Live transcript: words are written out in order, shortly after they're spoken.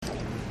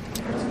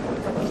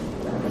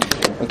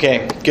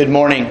Okay, good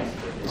morning.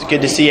 It's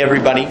good to see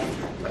everybody.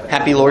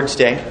 Happy Lord's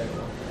Day.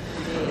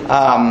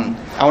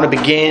 I want to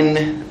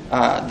begin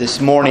this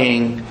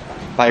morning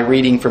by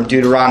reading from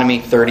Deuteronomy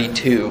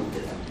 32.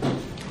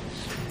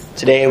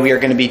 Today we are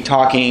going to be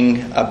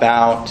talking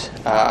about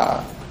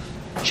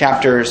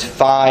chapters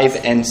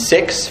 5 and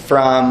 6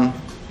 from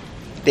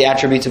The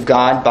Attributes of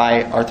God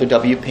by Arthur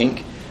W.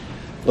 Pink,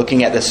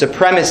 looking at the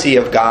supremacy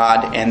of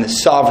God and the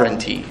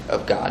sovereignty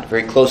of God.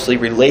 Very closely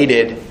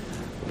related,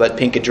 but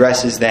Pink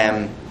addresses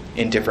them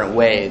in different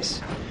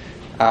ways.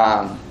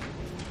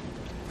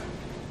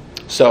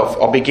 So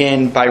I'll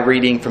begin by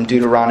reading from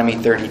Deuteronomy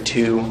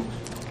 32,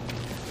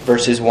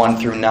 verses 1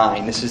 through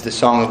 9. This is the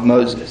Song of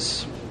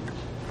Moses.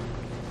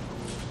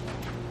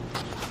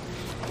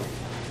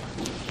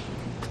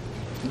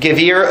 Give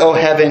ear, O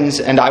heavens,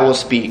 and I will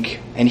speak,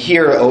 and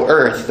hear, O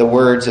earth, the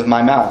words of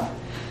my mouth.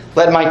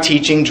 Let my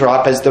teaching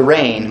drop as the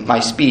rain, my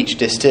speech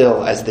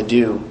distill as the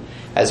dew,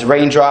 as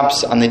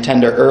raindrops on the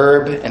tender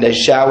herb, and as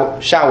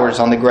showers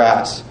on the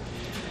grass.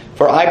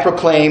 For I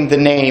proclaim the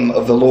name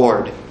of the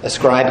Lord,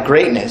 ascribe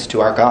greatness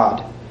to our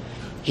God.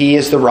 He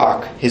is the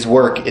rock, his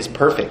work is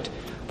perfect,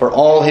 for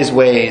all his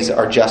ways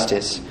are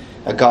justice,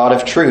 a God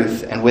of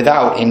truth and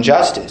without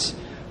injustice,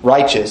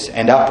 righteous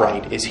and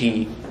upright is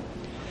he.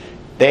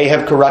 They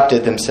have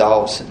corrupted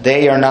themselves,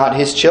 they are not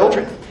his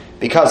children,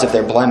 because of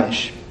their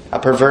blemish, a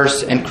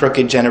perverse and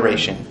crooked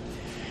generation.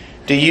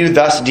 Do you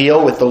thus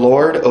deal with the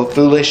Lord, O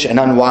foolish and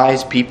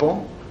unwise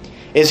people?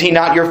 Is he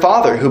not your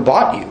father who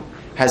bought you?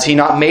 Has he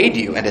not made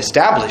you and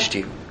established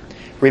you?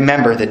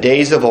 Remember the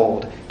days of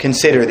old.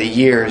 Consider the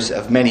years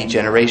of many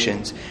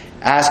generations.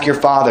 Ask your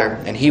father,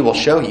 and he will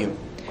show you.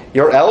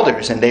 Your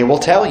elders, and they will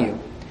tell you.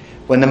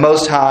 When the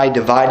Most High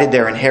divided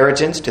their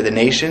inheritance to the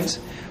nations,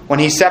 when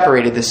he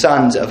separated the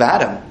sons of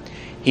Adam,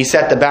 he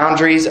set the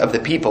boundaries of the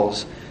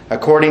peoples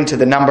according to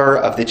the number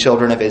of the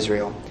children of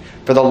Israel.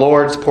 For the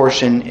Lord's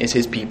portion is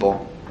his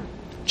people.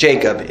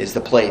 Jacob is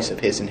the place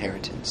of his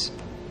inheritance.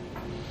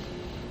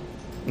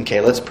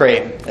 Okay, let's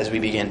pray as we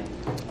begin.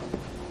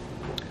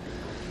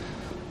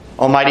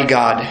 Almighty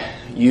God,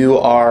 you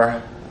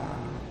are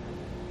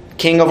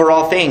king over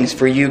all things,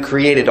 for you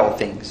created all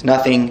things.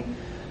 Nothing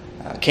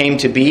came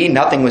to be,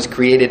 nothing was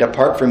created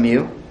apart from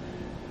you,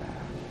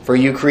 for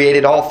you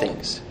created all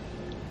things.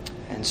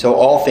 And so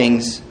all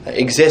things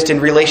exist in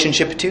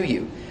relationship to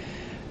you.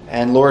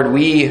 And Lord,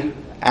 we,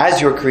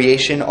 as your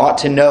creation, ought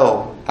to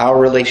know our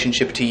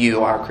relationship to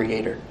you, our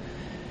Creator.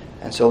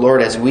 And so,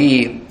 Lord, as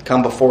we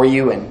come before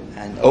you and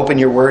open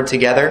your word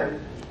together,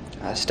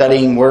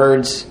 studying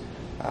words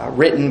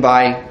written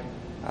by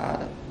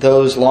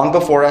those long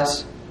before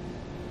us,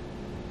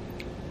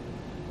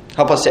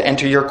 help us to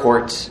enter your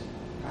courts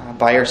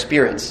by our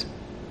spirits,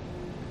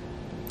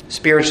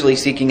 spiritually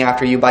seeking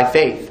after you by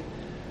faith,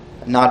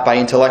 not by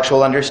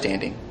intellectual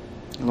understanding.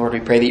 And Lord, we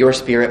pray that your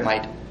Spirit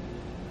might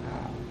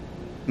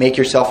make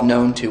yourself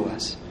known to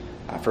us.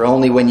 For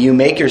only when you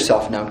make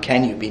yourself known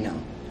can you be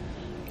known.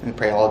 And we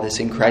pray all of this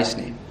in Christ's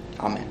name.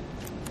 Amen.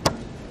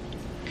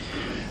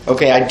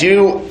 Okay, I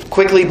do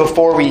quickly,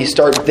 before we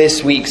start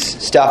this week's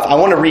stuff, I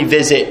want to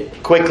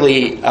revisit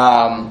quickly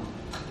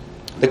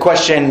the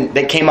question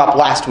that came up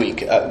last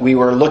week. We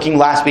were looking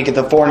last week at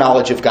the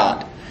foreknowledge of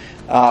God.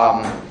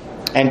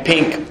 And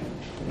Pink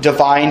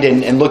defined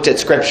and looked at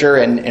Scripture,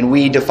 and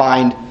we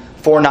defined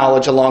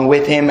foreknowledge along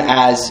with him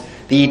as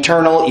the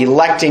eternal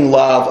electing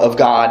love of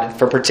God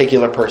for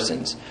particular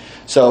persons.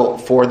 So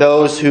for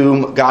those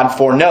whom God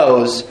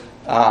foreknows,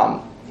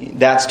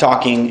 that's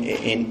talking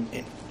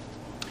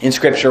in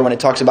Scripture when it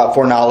talks about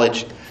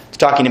foreknowledge. It's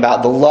talking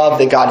about the love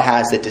that God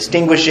has that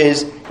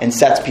distinguishes and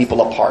sets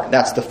people apart.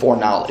 That's the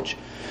foreknowledge.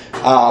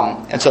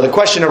 And so the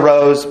question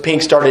arose.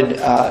 Pink started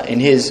in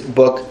his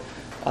book,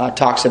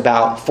 talks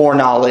about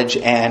foreknowledge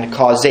and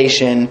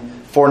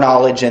causation,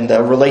 foreknowledge and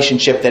the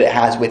relationship that it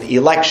has with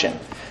election.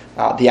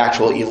 The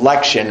actual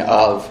election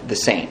of the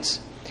saints.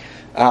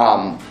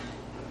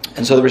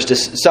 And so there was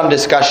just some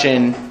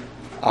discussion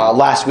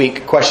last week.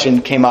 A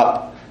question came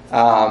up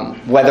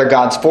whether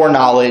God's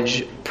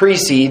foreknowledge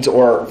precedes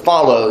or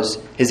follows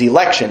his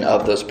election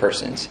of those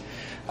persons.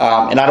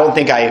 And I don't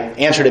think I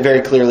answered it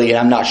very clearly, and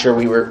I'm not sure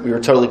we were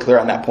totally clear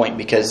on that point,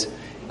 because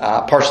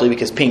partially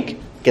because Pink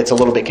gets a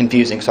little bit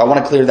confusing. So I want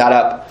to clear that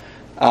up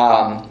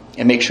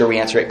and make sure we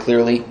answer it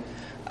clearly.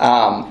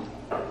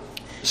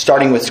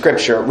 Starting with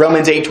Scripture,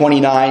 Romans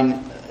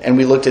 8:29, and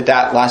we looked at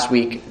that last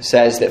week,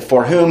 says that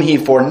for whom he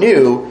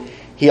foreknew,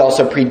 he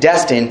also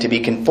predestined to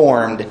be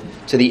conformed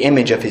to the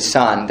image of his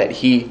Son, that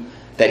he,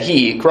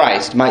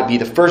 Christ, might be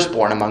the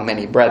firstborn among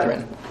many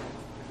brethren.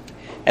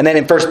 And then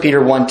in 1 Peter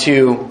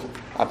 1:2,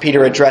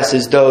 Peter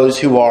addresses those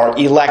who are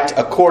elect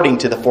according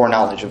to the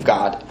foreknowledge of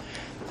God.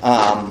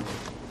 And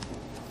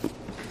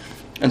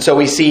so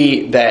we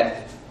see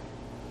that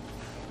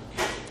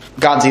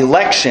God's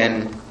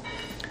election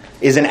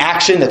is an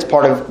action that's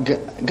part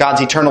of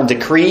God's eternal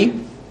decree.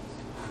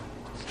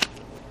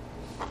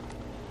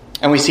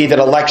 And we see that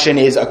election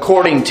is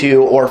according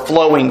to or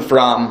flowing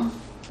from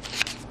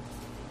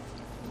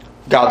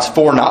God's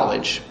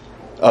foreknowledge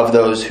of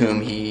those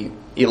whom he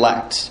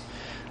elects.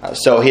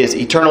 So his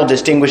eternal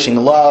distinguishing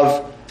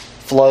love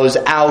flows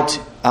out,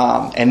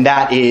 and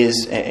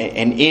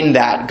in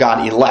that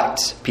God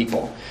elects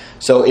people.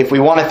 So if we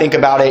want to think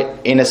about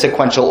it in a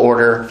sequential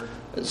order,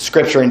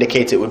 Scripture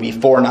indicates it would be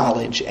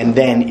foreknowledge and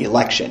then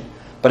election.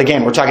 But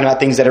again, we're talking about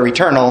things that are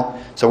eternal,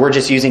 so we're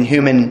just using a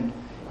human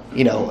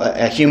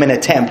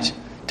attempt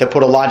to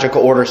put a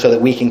logical order so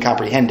that we can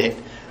comprehend it.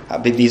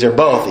 But these are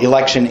both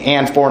election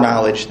and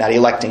foreknowledge. That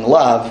electing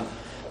love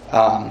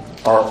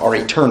are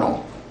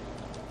eternal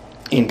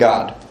in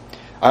God.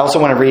 I also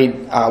want to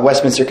read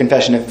Westminster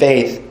Confession of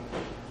Faith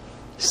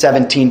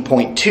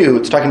 17.2.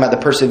 It's talking about the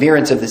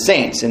perseverance of the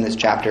saints in this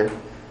chapter.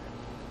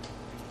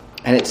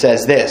 And it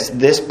says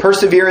this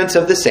perseverance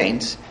of the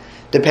saints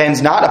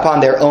depends not upon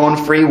their own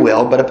free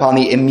will, but upon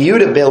the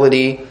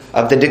immutability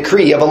of the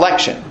decree of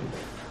election,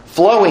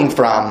 flowing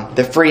from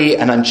the free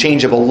and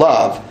unchangeable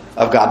love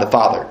of God the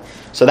Father.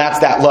 So that's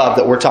that love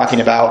that we're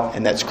talking about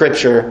and that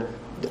Scripture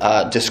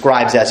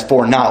describes as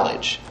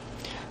foreknowledge.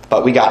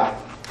 But we got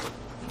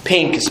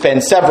Pink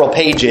spends several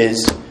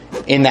pages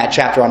in that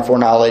chapter on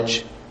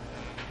foreknowledge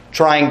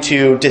trying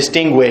to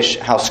distinguish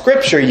how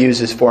Scripture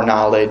uses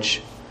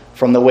foreknowledge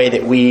from the way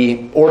that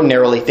we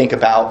ordinarily think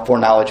about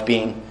foreknowledge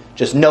being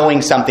just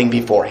knowing something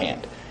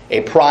beforehand,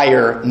 a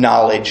prior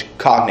knowledge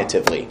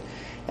cognitively.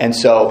 And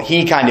so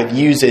he kind of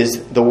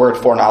uses the word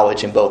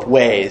foreknowledge in both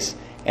ways,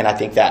 and I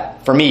think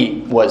that, for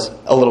me, was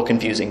a little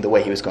confusing the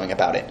way he was going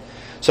about it.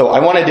 So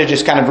I wanted to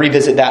just kind of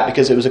revisit that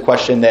because it was a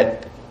question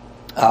that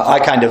I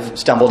kind of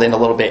stumbled in a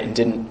little bit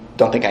and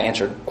don't think I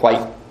answered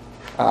quite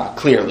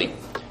clearly.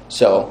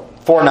 So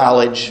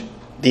foreknowledge,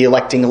 the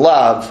electing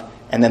love,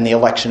 and then the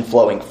election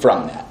flowing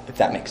from that, if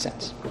that makes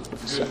sense.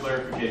 Good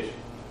clarification.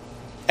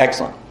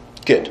 Excellent.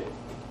 Good.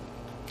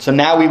 So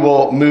now we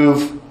will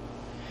move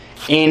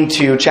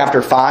into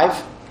chapter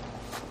 5.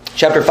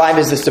 Chapter 5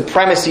 is the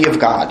supremacy of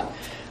God.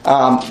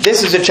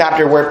 This is a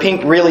chapter where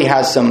Pink really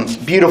has some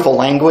beautiful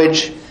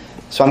language.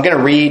 So I'm going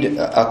to read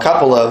a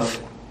couple of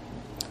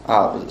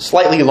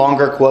slightly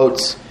longer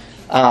quotes.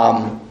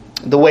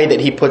 The way that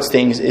he puts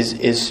things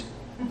is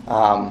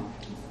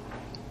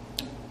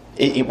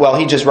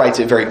he just writes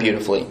it very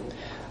beautifully.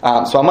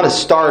 So I'm going to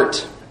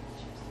start.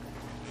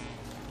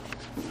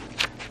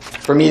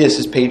 For me, this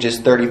is pages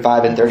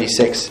 35 and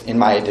 36 in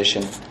my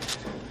edition.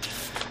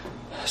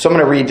 So I'm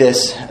going to read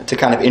this to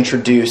kind of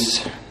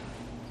introduce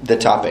the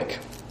topic.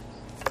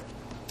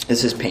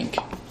 This is Pink.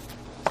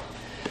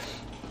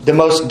 The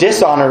most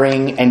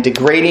dishonoring and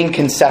degrading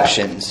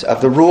conceptions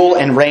of the rule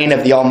and reign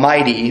of the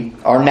Almighty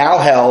are now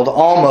held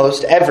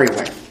almost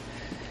everywhere.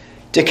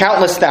 To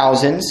countless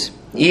thousands,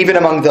 even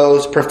among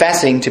those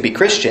professing to be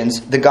Christians,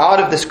 the God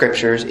of the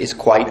Scriptures is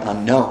quite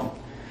unknown.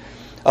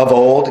 Of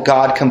old,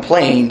 God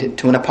complained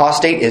to an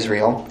apostate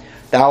Israel,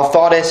 "Thou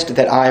thoughtest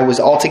that I was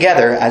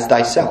altogether as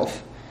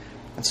thyself."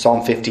 That's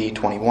Psalm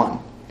 50:21.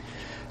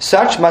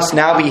 Such must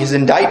now be his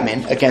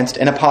indictment against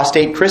an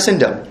apostate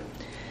Christendom.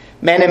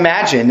 Men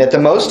imagine that the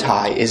Most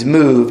High is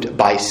moved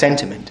by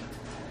sentiment,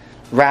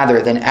 rather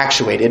than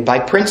actuated by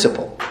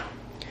principle.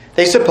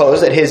 They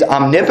suppose that his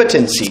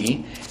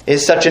omnipotency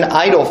is such an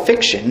idle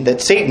fiction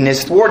that Satan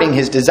is thwarting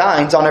his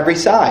designs on every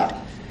side.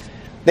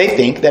 They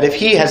think that if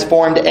he has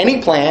formed any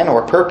plan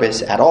or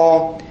purpose at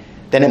all,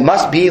 then it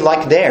must be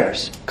like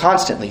theirs,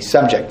 constantly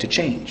subject to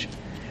change.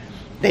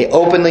 They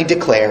openly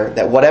declare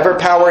that whatever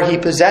power he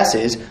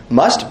possesses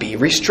must be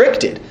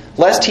restricted,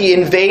 lest he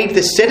invade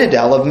the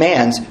citadel of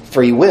man's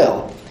free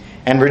will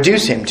and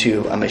reduce him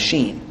to a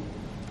machine.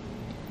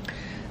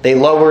 They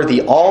lower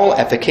the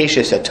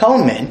all-efficacious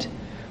atonement,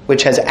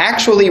 which has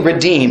actually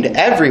redeemed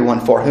everyone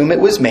for whom it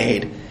was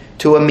made,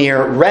 to a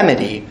mere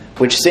remedy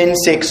which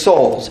sin-sick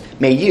souls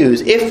may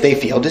use if they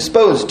feel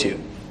disposed to.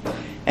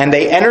 And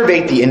they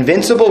enervate the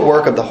invincible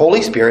work of the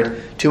Holy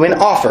Spirit to an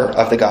offer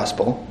of the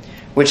gospel,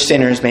 which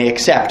sinners may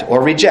accept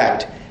or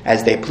reject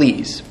as they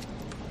please.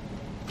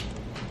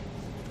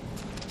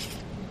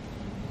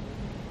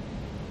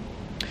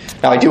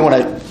 Now, I do want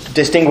to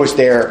distinguish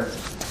there,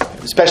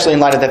 especially in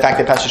light of the fact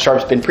that Pastor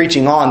Sharp's been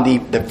preaching on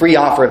the free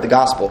offer of the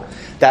gospel.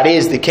 That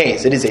is the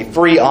case. It is a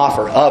free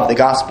offer of the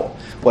gospel.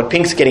 What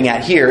Pink's getting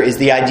at here is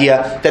the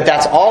idea that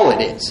that's all it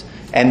is,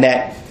 and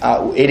that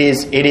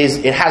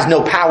it has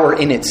no power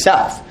in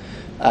itself.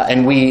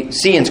 And we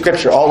see in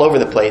Scripture all over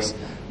the place,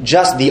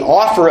 just the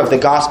offer of the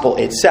gospel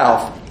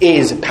itself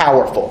is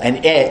powerful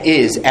and it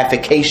is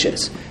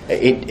efficacious.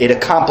 It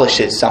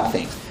accomplishes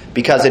something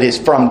because it is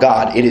from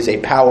God. It is a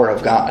power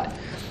of God.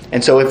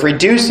 And so if we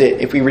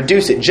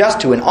reduce it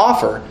just to an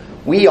offer,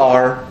 we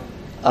are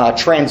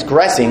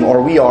transgressing,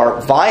 or we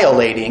are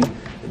violating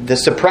the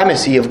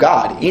supremacy of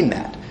God in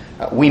that.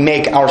 We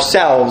make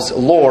ourselves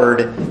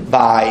Lord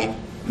by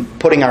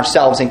putting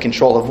ourselves in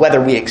control of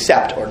whether we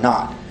accept or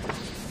not.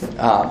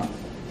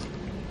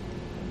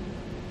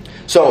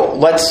 So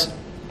let's,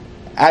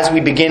 as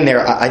we begin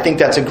there, I think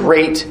that's a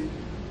great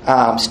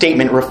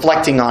statement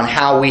reflecting on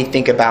how we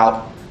think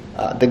about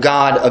the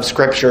God of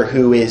Scripture,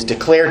 who is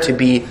declared to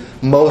be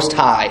most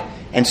high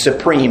and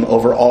supreme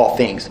over all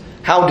things.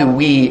 How do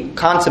we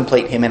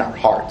contemplate him in our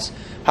hearts?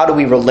 How do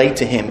we relate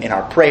to him in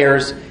our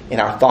prayers, in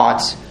our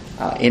thoughts,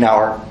 in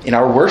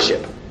our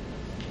worship?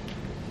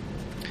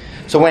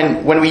 So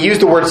when we use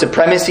the word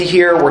supremacy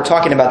here, we're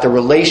talking about the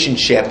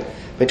relationship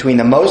between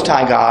the Most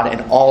High God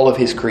and all of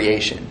his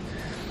creation.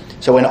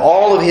 So in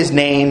all of his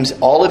names,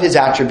 all of his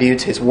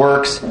attributes, his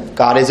works,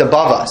 God is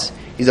above us.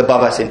 He's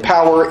above us in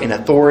power, in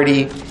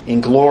authority,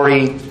 in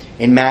glory,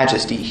 in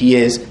majesty. He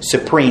is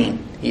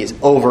supreme. He is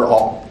over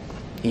all.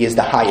 He is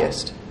the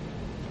highest.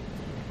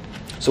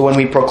 So when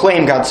we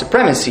proclaim God's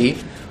supremacy,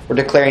 we're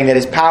declaring that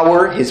his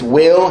power, his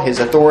will, his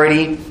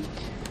authority,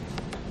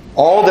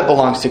 all that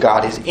belongs to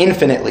God is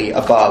infinitely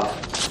above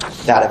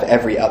that of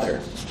every other.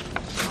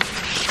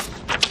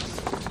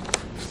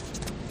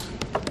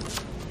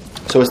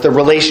 So it's the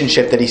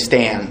relationship that he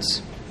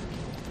stands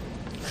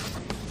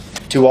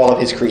to all of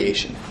his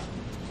creation.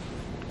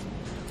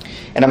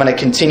 And I'm going to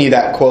continue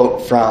that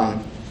quote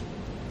from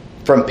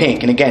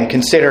Pink. And again,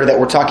 consider that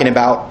we're talking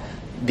about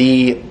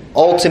the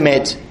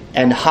ultimate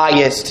and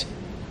highest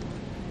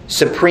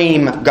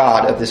supreme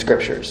God of the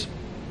Scriptures.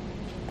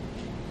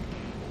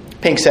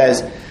 Pink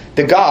says,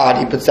 "The God,"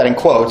 he puts that in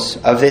quotes,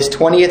 "of this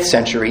 20th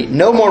century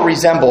no more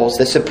resembles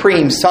the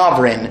supreme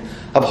sovereign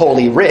of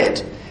Holy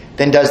Writ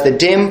than does the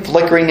dim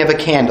flickering of a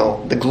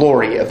candle the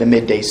glory of the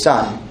midday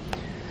sun.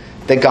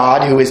 The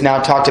God who is now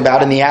talked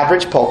about in the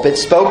average pulpit,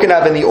 spoken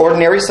of in the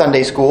ordinary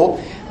Sunday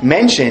school,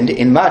 mentioned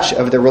in much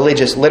of the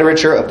religious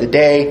literature of the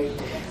day,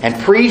 and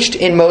preached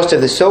in most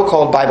of the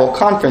so-called Bible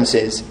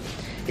conferences,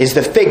 is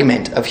the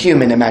figment of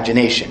human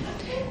imagination,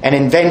 an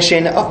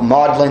invention of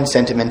maudlin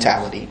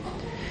sentimentality.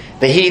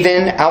 The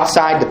heathen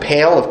outside the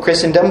pale of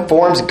Christendom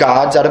forms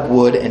gods out of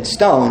wood and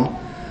stone,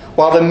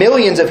 while the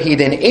millions of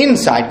heathen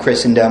inside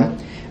Christendom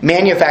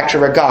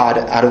manufacture a god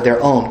out of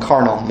their own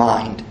carnal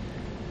mind."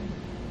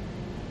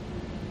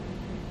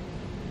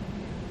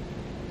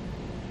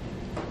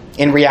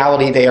 In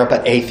reality, they are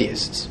but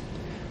atheists,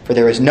 for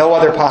there is no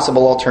other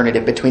possible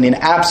alternative between an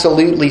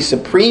absolutely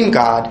supreme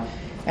God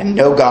and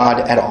no God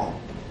at all.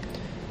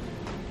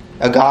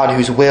 A God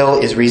whose will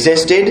is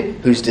resisted,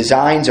 whose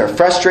designs are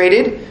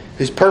frustrated,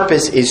 whose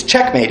purpose is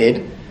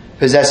checkmated,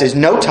 possesses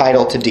no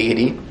title to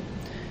deity,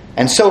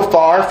 and so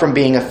far from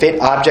being a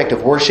fit object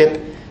of worship,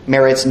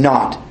 merits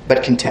naught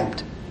but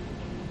contempt.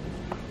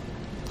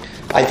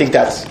 I think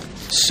that's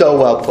so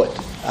well put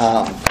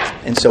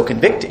and so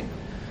convicting.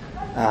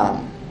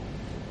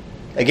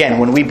 Again,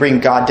 when we bring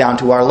God down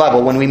to our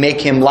level, when we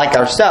make him like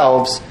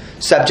ourselves,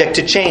 subject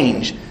to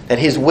change, that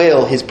his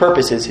will, his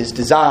purposes, his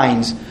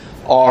designs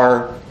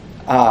are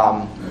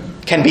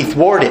can be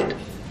thwarted.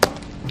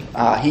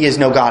 He is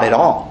no God at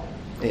all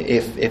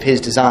if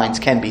his designs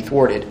can be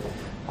thwarted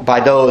by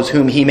those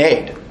whom he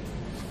made.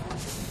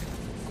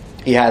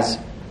 He has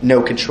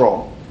no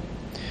control.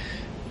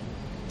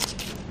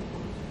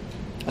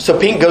 So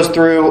Pink goes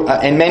through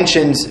and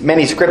mentions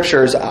many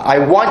scriptures. I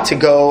want to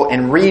go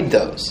and read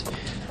those.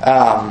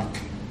 I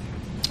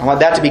want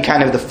that to be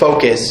kind of the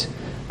focus.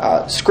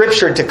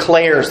 Scripture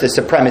declares the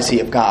supremacy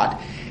of God.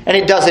 And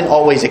it doesn't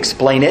always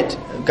explain it.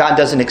 God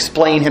doesn't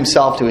explain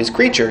himself to his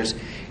creatures.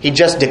 He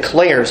just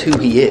declares who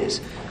he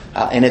is.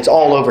 And it's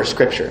all over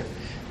Scripture.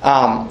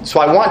 So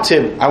I want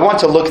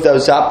to look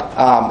those up.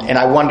 And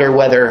I wonder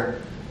whether,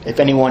 if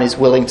anyone is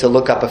willing to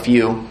look up a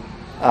few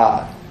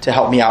to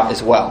help me out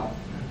as well.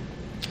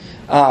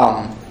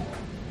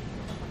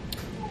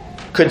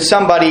 Could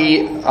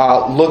somebody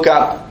look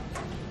up,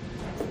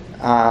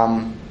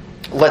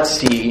 let's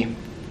see,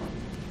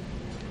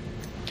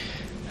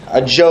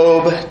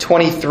 Job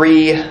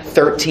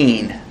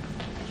 23:13.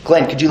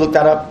 Glenn, could you look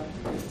that up?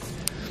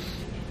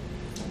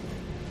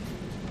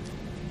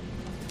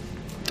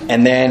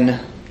 And then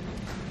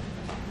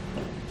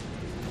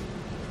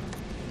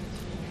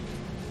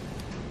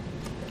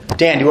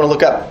Dan, do you want to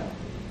look up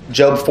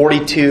Job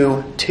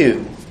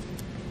 42:2?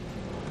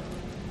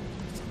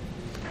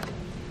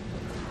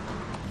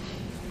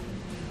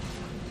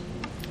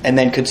 And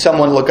then could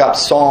someone look up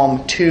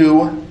Psalm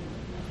 2,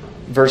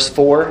 verse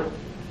 4?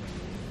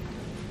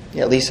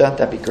 Yeah, Lisa,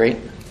 that'd be great.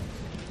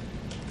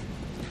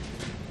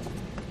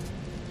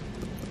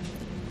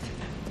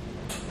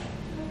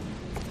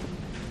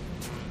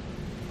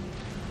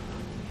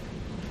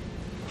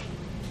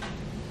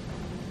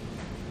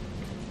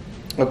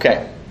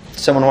 Okay.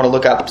 Someone want to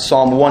look up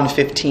Psalm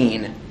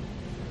 115,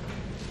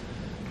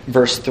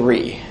 verse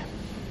 3.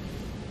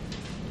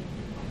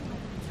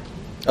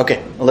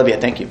 Okay, Olivia,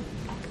 thank you.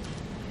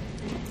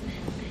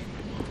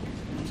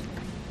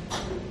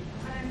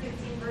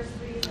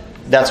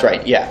 That's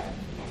right, yeah.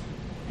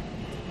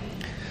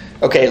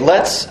 Okay,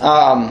 let's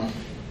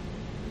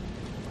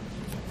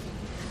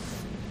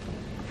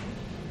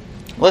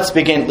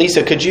begin.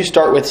 Lisa, could you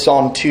start with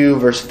Psalm 2,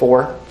 verse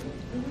 4?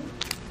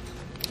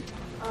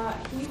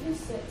 He who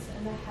sits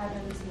in the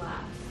heavens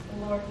laughs.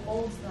 The Lord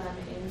holds them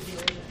in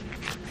derision.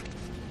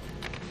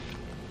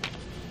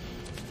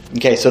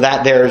 Okay, so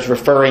that there is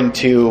referring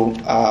to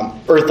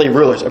earthly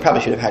rulers. I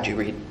probably should have had you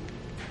read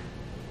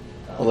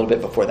a little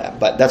bit before that,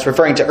 but that's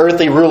referring to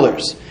earthly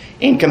rulers.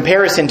 In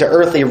comparison to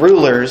earthly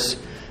rulers,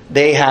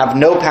 they have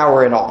no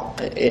power at all.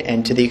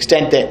 And to the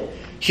extent that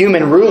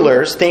human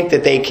rulers think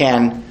that they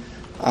can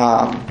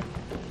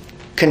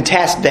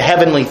contest the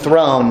heavenly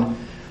throne,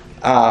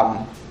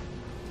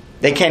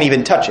 they can't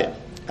even touch it.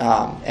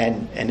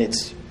 And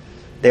it's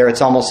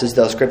almost as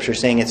though Scripture is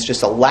saying it's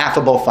just a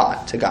laughable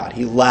thought to God.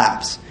 He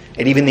laughs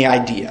at even the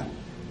idea.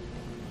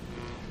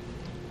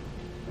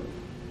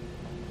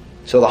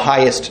 So the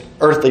highest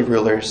earthly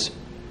rulers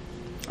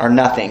are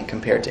nothing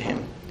compared to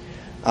him.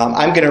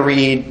 I'm going to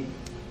read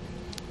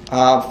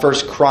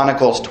 1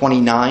 Chronicles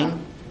 29,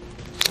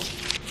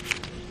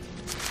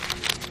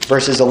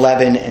 verses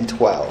 11 and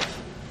 12.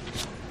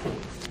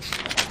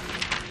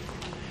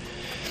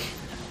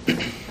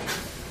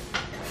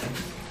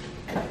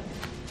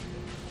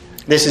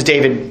 This is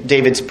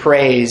David's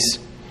praise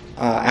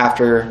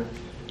after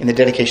in the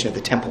dedication of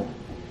the temple.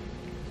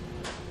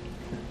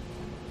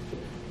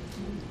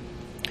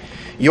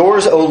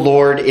 Yours, O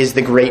Lord, is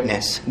the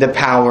greatness, the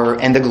power,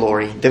 and the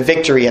glory, the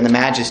victory and the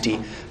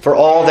majesty. For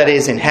all that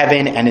is in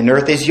heaven and in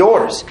earth is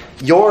yours.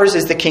 Yours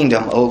is the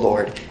kingdom, O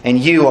Lord, and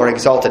you are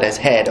exalted as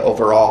head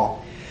over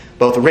all.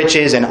 Both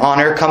riches and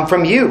honor come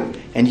from you,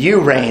 and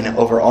you reign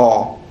over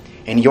all.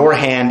 In your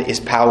hand is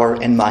power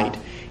and might.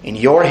 In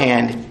your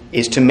hand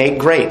is to make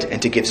great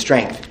and to give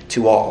strength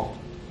to all.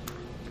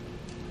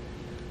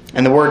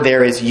 And the word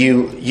there is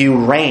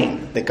you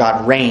reign, that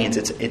God reigns.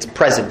 It's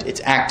present, it's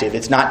active.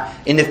 It's not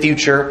in the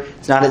future.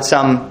 It's not at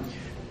some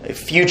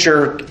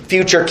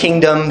future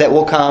kingdom that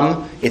will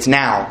come. It's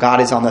now.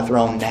 God is on the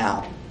throne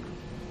now.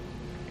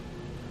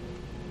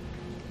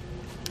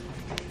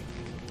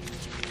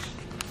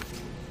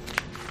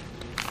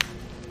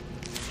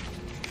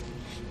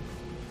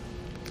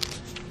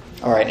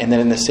 All right, and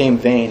then in the same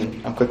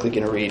vein, I'm quickly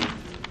going to read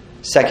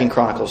 2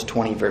 Chronicles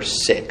 20,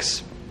 verse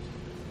 6.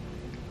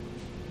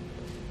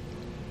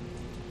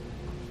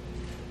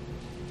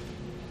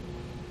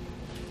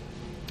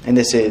 And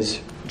this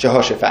is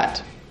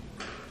Jehoshaphat.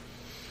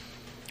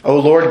 O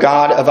Lord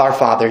God of our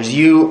fathers,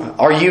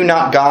 are you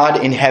not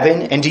God in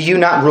heaven? And do you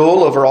not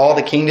rule over all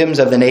the kingdoms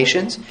of the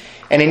nations?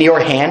 And in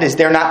your hand is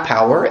there not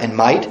power and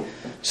might,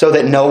 so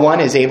that no one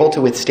is able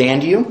to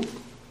withstand you?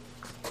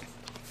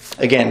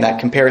 Again, that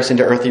comparison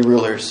to earthly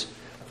rulers.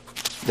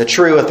 The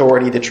true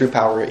authority, the true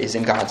power is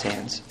in God's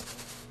hands.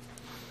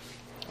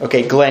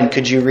 Okay, Glenn,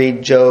 could you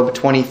read Job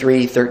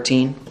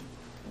 23:13?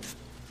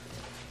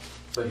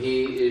 But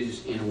he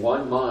is in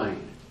one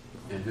mind,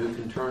 and who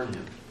can turn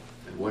him?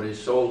 And what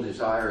his soul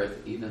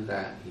desireth, even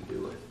that he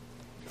doeth.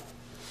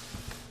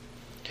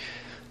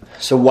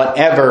 So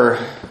whatever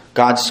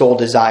God's soul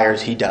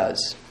desires, he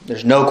does.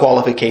 There's no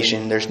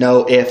qualification. There's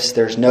no ifs.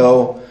 There's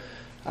no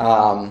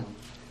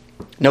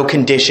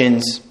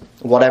conditions.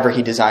 Whatever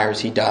he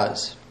desires, he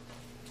does.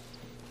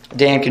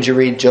 Dan, could you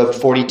read Job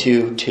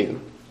 42:2?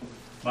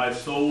 My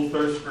soul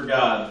thirsts for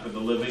God, for the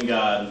living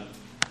God.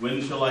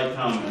 When shall I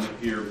come and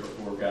appear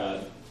before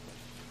God?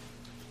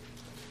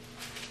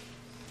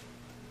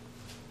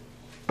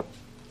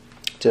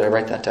 Did I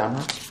write that down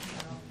wrong?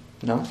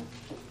 No?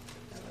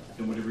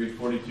 Can we read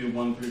 42,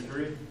 1 through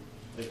 3?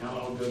 They kind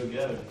of all go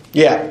together.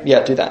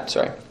 Yeah, do that.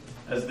 Sorry.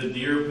 As the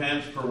deer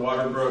pants for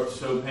water brooks,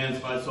 so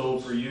pants my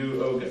soul for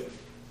you, O God.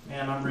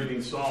 Man, I'm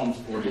reading Psalms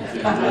 42.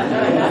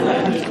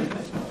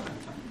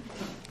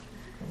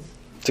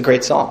 It's a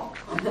great song.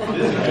 It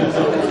is a good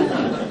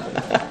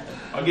song.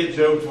 I'll get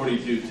Job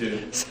 42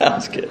 too.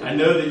 Sounds good. I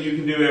know that you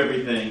can do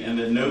everything, and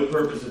that no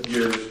purpose of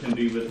yours can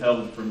be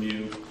withheld from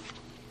you.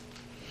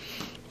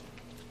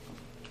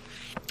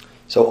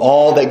 So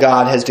all that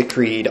God has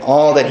decreed,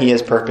 all that he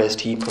has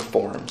purposed, he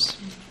performs.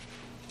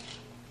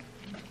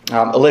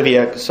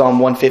 Olivia, Psalm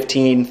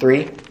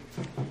 115:3.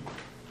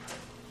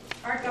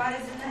 Our God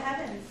is in the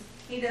heavens.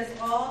 He does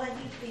all that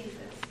he pleases.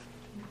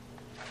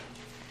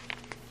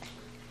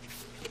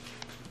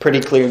 Pretty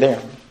clear there.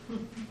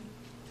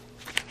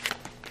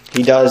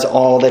 He does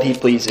all that he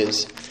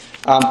pleases.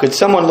 Could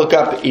someone look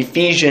up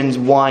Ephesians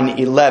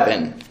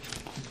 1:11?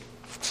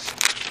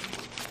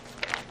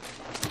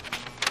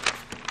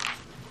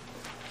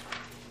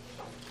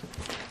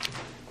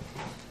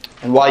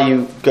 And while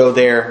you go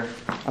there,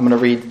 I'm going to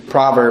read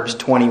Proverbs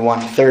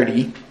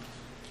 21:30.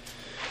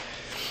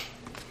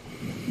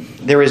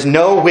 There is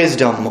no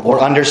wisdom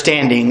or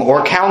understanding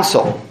or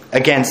counsel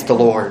against the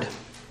Lord.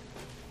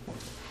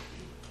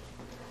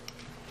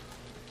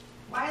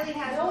 Wiley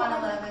has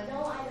 111.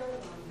 No, I don't.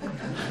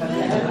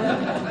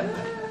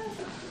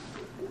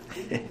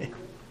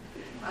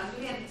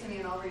 You hand it to me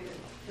and I'll read it.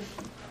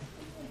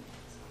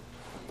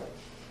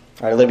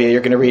 All right, Olivia,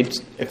 you're going to read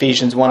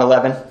Ephesians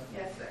 1:11?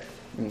 Yes, sir.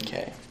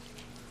 Okay.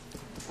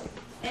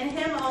 In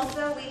him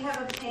also we have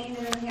obtained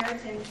an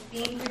inheritance,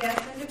 being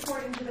predestined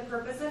according to the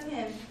purpose of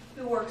him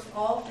who works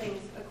all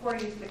things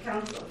according to the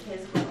counsel of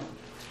his will.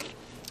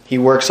 He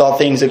works all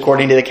things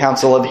according to the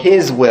counsel of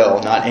his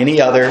will, not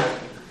any other.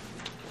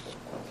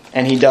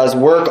 And he does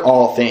work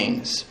all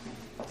things.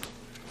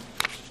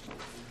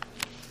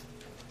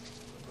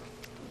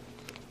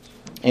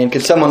 And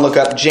could someone look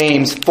up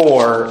James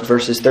 4,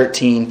 verses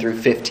 13 through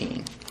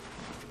 15?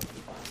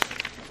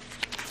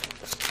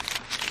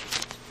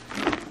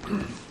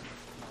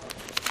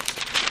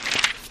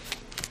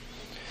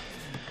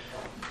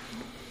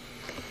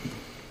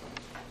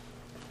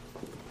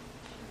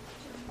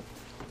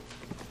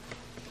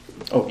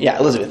 Oh, yeah,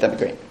 Elizabeth, that'd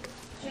be great.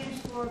 James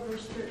 4,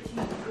 verse 13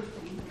 and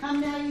 15.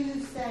 Come now, you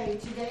who say,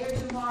 today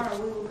or tomorrow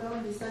we will go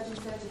into such and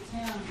such a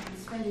town and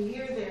spend a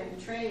year there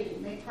and trade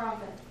and make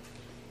profit.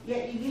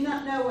 Yet you do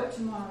not know what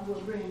tomorrow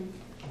will bring.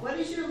 What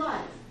is your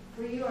life?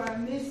 For you are a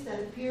mist that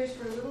appears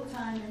for a little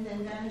time and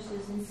then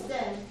vanishes.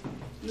 Instead,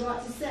 you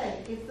ought to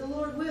say, if the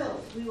Lord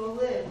wills, we will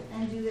live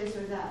and do this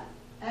or that.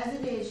 As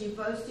it is, you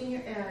boast in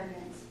your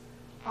arrogance.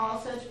 All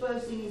such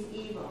boasting is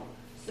evil.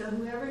 So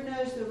whoever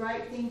knows the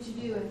right thing to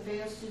do and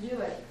fails to do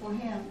it, for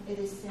him it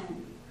is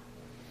sin.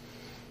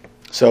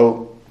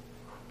 So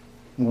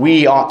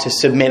we ought to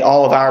submit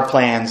all of our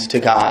plans to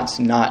God's,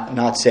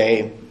 not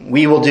say,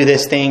 we will do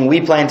this thing,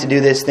 we plan to do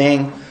this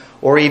thing,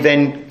 or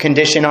even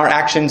condition our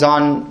actions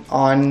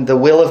on the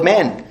will of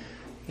men.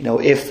 You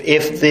know,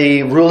 if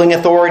the ruling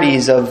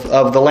authorities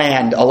of the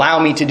land allow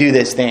me to do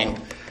this thing,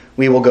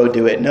 we will go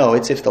do it. No,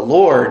 it's if the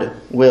Lord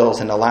wills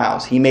and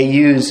allows. He may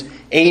use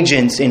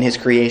agents in His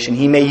creation.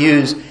 He may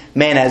use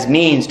men as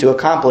means to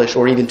accomplish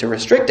or even to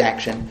restrict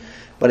action,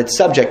 but it's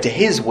subject to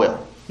His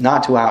will,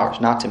 not to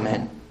ours, not to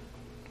men.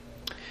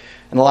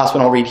 And the last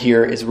one I'll read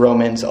here is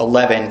Romans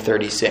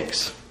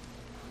 11:36.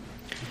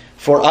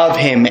 For of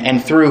Him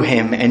and through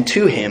Him and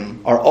to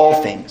Him are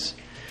all things,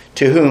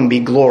 to whom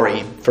be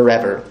glory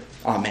forever.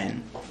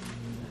 Amen.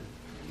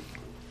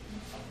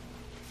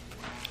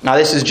 Now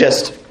this is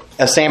just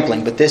a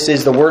sampling, but this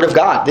is the Word of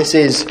God. This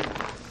is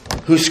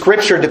who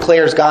Scripture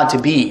declares God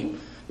to be.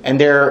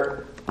 And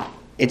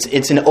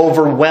it's an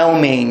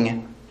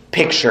overwhelming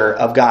picture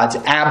of God's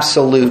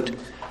absolute,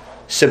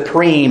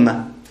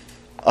 supreme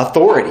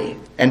authority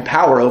and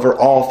power over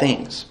all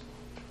things.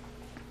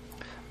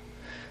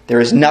 There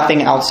is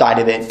nothing outside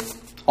of it.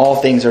 All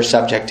things are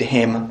subject to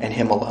Him and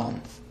Him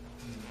alone.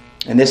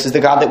 And this is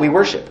the God that we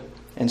worship.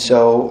 And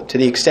so, to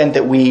the extent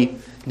that we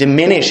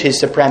diminish His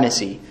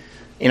supremacy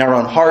in our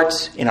own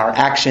hearts, in our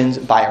actions,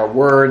 by our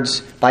words,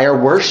 by our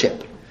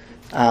worship,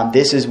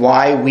 this is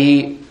why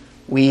we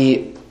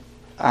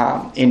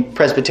in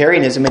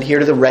Presbyterianism adhere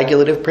to the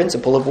regulative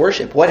principle of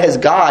worship. What has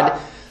God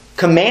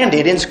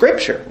commanded in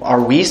Scripture?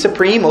 Are we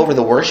supreme over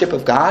the worship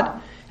of God?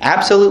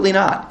 Absolutely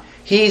not.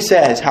 He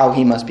says how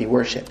He must be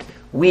worshipped.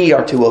 We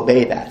are to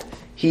obey that.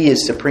 He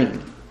is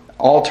supreme.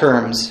 All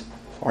terms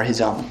are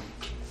His own.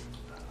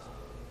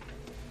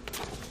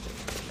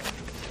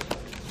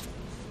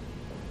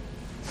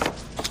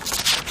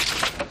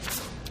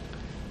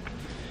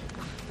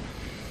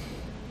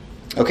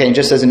 Okay, and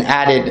just as an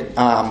added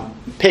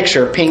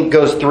picture, Pink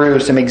goes through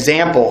some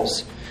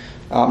examples.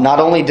 Not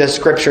only does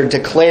Scripture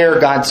declare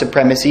God's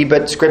supremacy,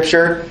 but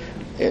Scripture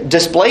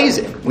displays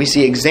it. We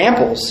see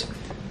examples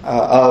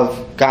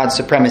of God's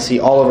supremacy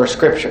all over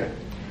Scripture.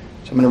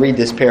 So I'm going to read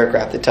this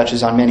paragraph that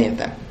touches on many of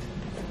them.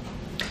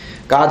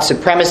 God's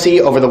supremacy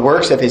over the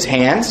works of His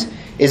hands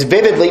is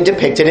vividly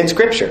depicted in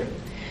Scripture.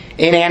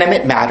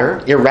 Inanimate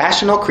matter,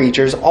 irrational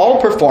creatures all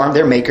perform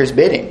their Maker's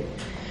bidding.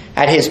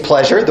 At His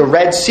pleasure, the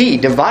Red Sea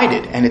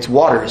divided and its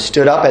waters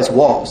stood up as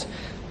walls.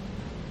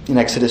 In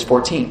Exodus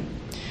 14.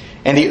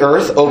 And the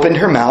earth opened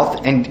her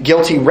mouth and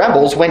guilty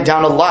rebels went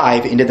down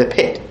alive into the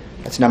pit.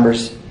 That's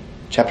Numbers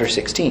chapter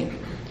 16.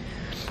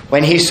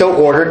 When He so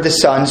ordered, the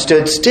sun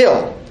stood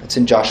still. That's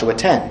in Joshua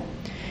 10.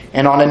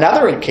 And on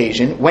another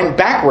occasion, went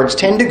backwards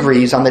 10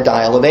 degrees on the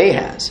dial of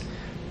Ahaz.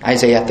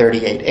 Isaiah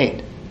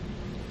 38:8.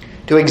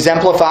 To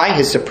exemplify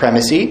His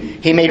supremacy,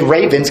 He made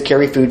ravens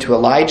carry food to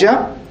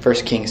Elijah. 1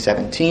 Kings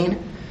 17.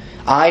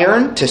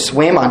 Iron to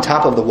swim on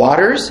top of the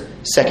waters.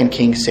 2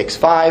 Kings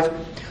 6:5.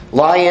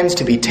 Lions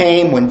to be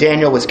tame when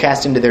Daniel was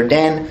cast into their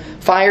den.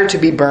 Fire to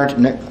be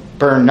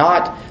burn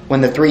not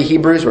when the 3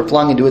 Hebrews were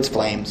flung into its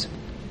flames.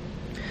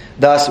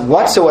 Thus,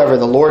 whatsoever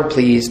the Lord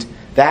pleased,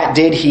 that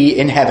did He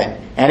in heaven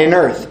and in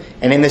earth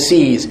and in the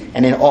seas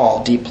and in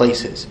all deep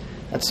places.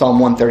 That's Psalm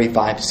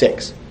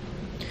 135:6.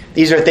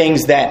 These are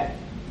things that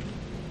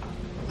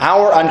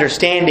our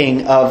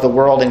understanding of the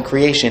world and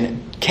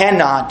creation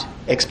cannot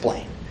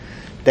explain.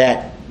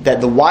 That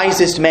the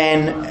wisest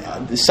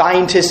men, the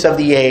scientists of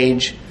the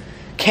age,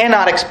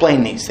 cannot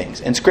explain these things.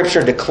 And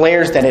Scripture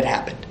declares that it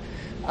happened.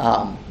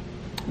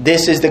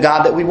 This is the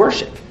God that we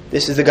worship.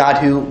 This is the God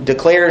who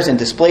declares and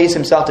displays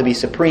Himself to be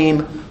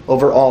supreme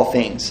over all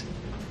things.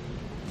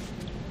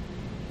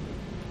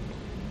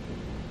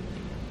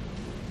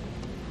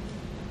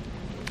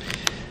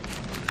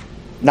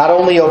 Not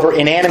only over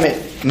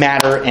inanimate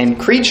matter and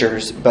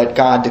creatures, but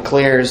God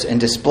declares and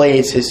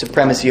displays His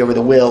supremacy over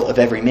the will of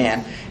every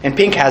man. And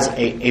Pink has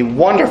a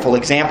wonderful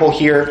example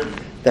here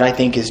that I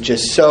think is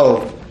just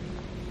so...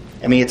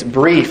 I mean, it's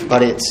brief,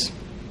 but it's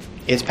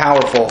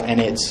powerful and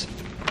it's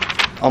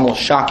almost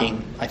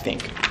shocking, I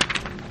think.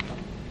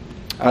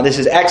 This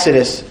is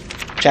Exodus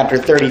chapter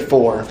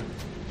 34.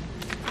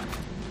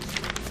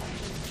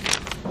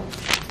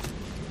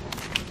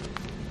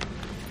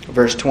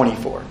 Verse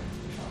 24.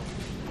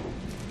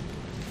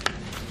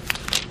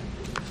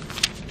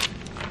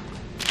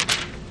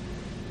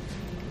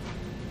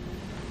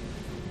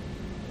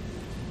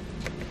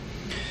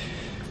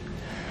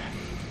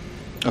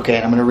 Okay,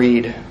 and I'm going to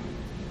read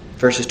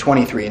verses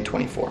 23 and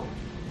 24.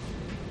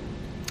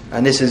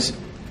 And this is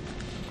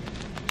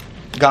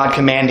God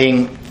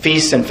commanding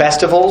feasts and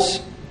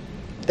festivals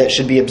that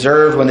should be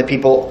observed when the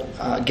people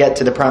get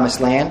to the promised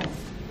land.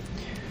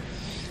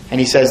 And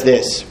he says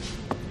this: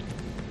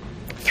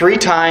 3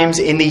 times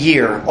in the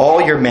year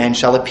all your men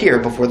shall appear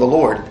before the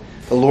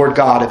Lord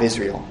God of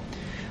Israel.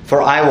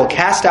 For I will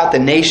cast out the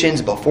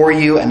nations before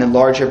you and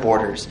enlarge your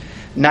borders.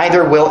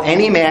 Neither will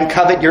any man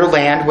covet your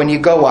land when you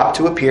go up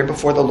to appear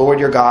before the Lord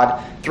your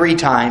God 3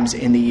 times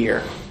in the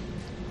year.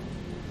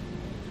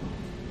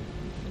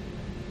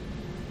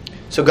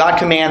 So God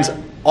commands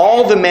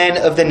all the men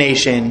of the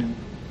nation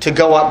to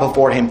go up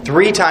before him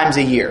 3 times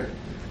a year.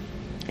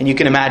 And you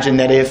can imagine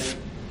that if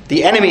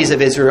the enemies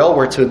of Israel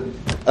were to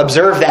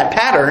observe that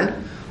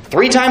pattern,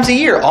 3 times a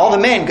year, all the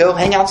men go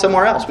hang out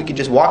somewhere else. We could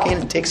just walk in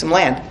and take some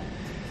land.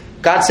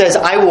 God says,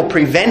 I will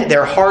prevent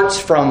their hearts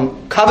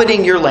from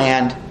coveting your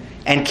land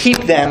and keep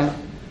them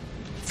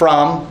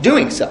from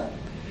doing so,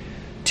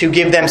 to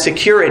give them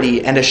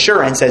security and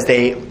assurance as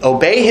they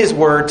obey his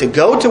word to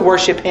go to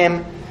worship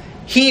him.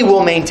 He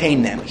will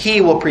maintain them. He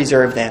will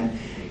preserve them.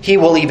 He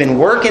will even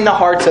work in the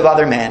hearts of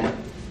other men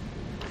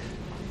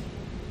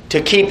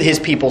to keep his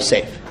people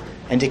safe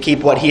and to keep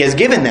what he has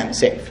given them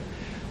safe.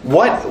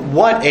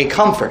 What a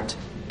comfort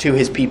to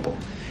his people.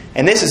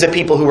 And this is a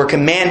people who were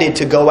commanded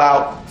to go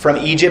out from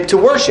Egypt to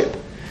worship.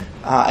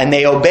 And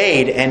they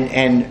obeyed.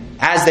 And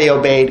as they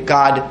obeyed,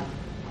 God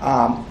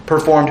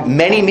performed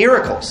many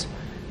miracles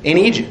in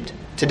Egypt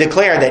to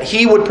declare that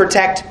he would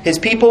protect his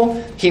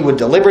people, he would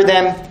deliver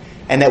them,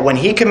 and that when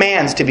he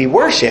commands to be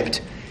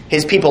worshipped,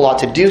 his people ought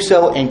to do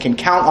so and can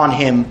count on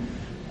him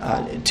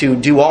to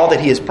do all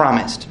that he has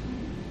promised.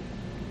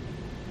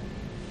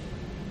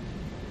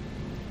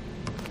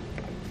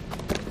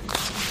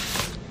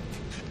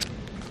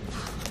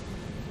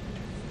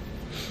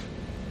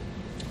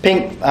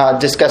 Pink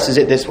discusses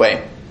it this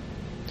way.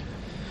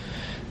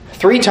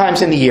 3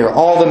 times in the year,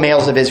 all the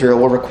males of Israel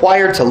were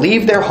required to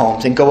leave their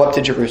homes and go up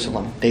to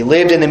Jerusalem. They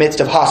lived in the midst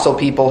of hostile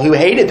people who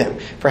hated them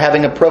for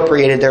having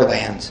appropriated their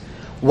lands.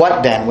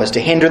 What then was to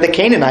hinder the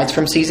Canaanites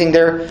from seizing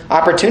their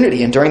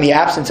opportunity and, during the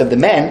absence of the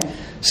men,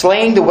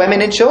 slaying the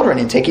women and children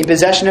and taking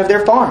possession of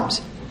their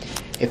farms?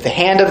 If the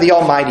hand of the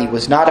Almighty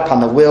was not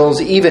upon the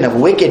wills even of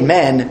wicked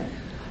men,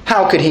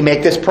 how could he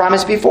make this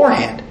promise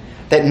beforehand,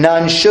 that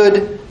none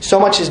should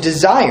so much as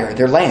desire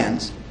their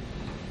lands?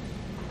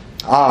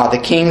 Ah, the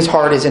king's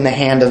heart is in the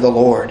hand of the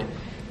Lord,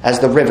 as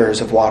the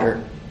rivers of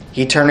water.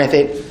 He turneth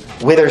it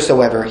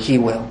whithersoever he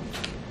will.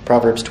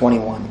 Proverbs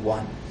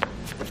 21:1.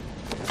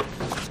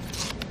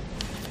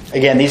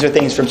 Again, these are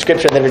things from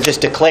Scripture that are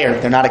just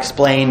declared. They're not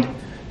explained.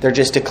 They're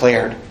just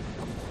declared.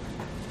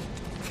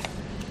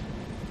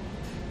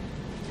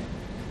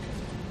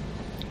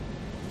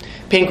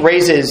 Pink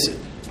raises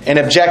an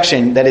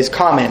objection that is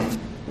common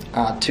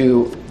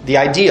to the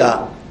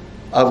idea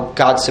of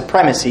God's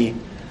supremacy.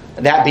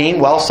 That being,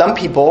 well, some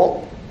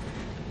people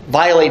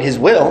violate his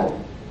will.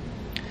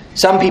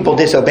 Some people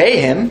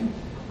disobey him.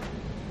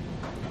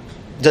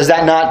 Does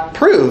that not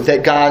prove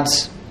that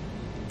God's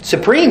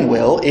supreme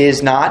will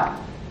is not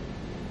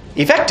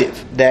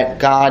effective? That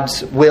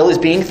God's will is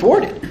being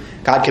thwarted?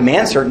 God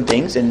commands certain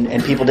things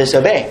and people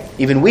disobey.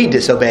 Even we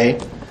disobey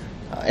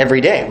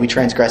every day. We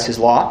transgress his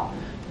law.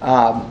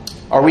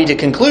 Are we to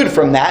conclude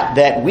from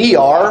that we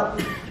are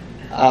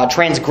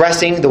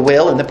transgressing the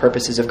will and the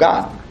purposes of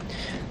God?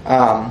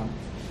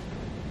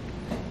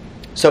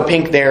 So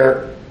Pink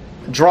there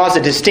draws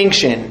a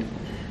distinction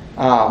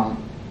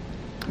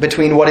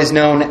between what is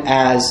known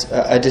as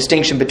a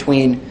distinction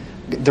between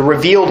the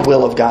revealed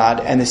will of God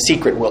and the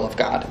secret will of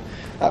God.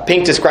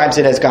 Pink describes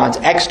it as God's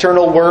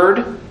external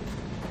word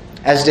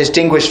as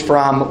distinguished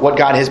from what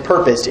God has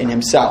purposed in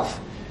himself.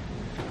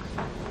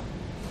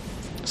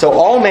 So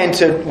all men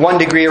to one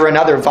degree or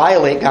another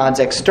violate God's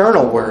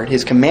external word,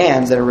 his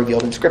commands that are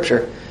revealed in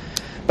Scripture.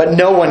 But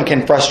no one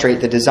can frustrate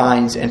the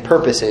designs and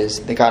purposes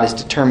that God has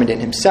determined in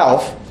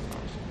himself,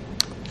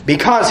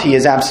 because he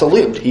is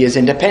absolute, he is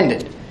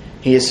independent,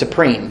 he is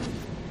supreme.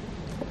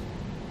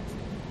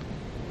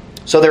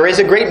 So there is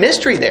a great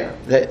mystery there,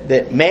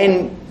 that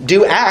men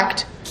do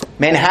act,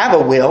 men have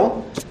a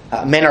will,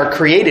 men are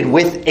created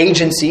with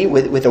agency,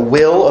 with a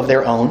will of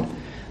their own,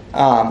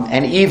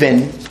 and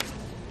even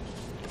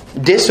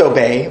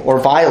disobey or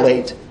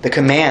violate the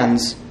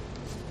commands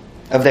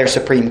of their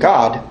supreme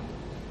God.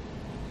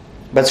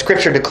 But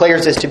Scripture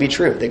declares this to be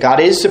true, that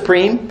God is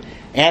supreme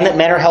and that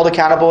men are held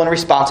accountable and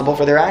responsible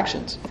for their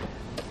actions.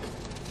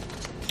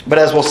 But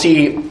as we'll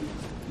see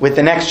with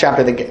the next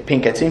chapter that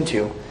Pink gets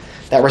into,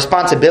 that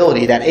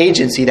responsibility, that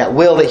agency, that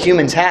will that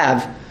humans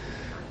have,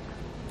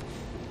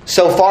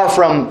 so far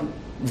from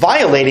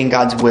violating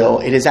God's will,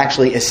 it is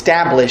actually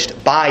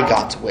established by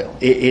God's will.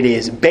 It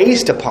is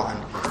based upon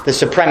the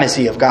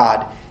supremacy of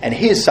God and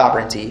his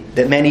sovereignty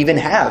that men even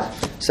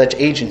have such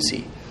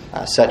agency,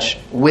 such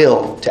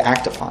will to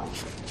act upon.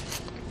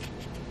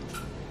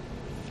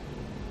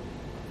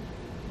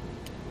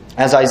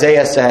 As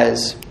Isaiah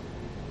says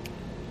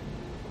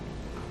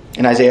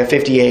in Isaiah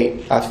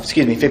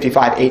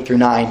 55, 8 through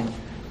 9,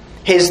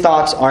 his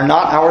thoughts are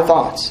not our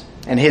thoughts,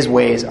 and his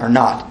ways are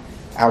not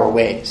our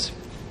ways.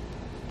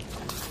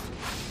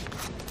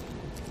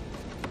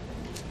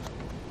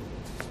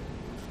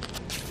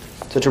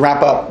 So to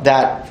wrap up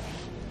that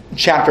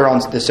chapter on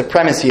the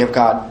supremacy of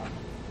God,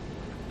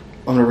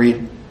 I'm going to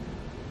read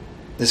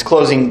this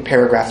closing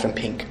paragraph from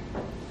Pink.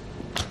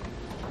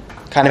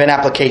 Kind of an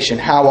application.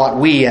 How ought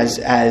we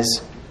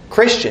as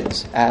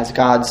Christians, as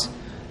God's,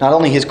 not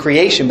only His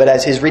creation, but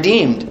as His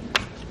redeemed,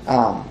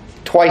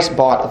 twice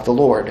bought of the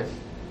Lord,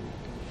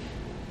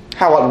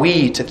 how ought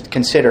we to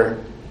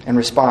consider and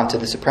respond to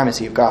the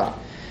supremacy of God?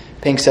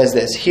 Pink says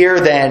this: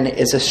 "Here then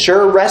is a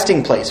sure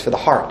resting place for the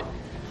heart.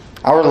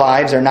 Our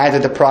lives are neither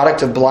the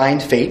product of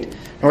blind fate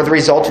nor the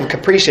result of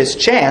capricious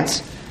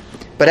chance,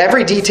 but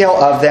every detail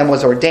of them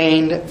was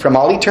ordained from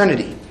all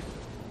eternity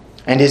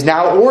and is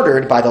now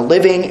ordered by the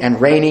living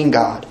and reigning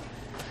God.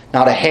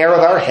 Not a hair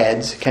of our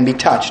heads can be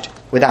touched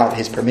without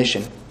His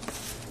permission.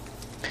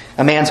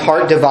 A man's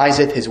heart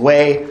deviseth his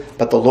way,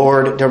 but the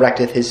Lord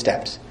directeth his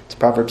steps." It's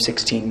Proverbs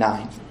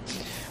 16:9.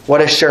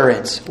 What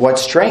assurance, what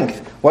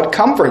strength, what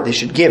comfort this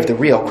should give the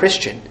real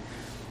Christian.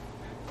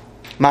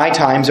 "My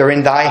times are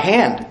in thy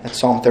hand." That's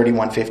Psalm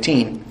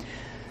 31:15.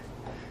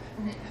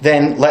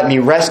 "Then let me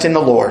rest in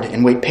the Lord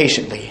and wait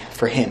patiently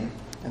for Him."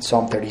 That's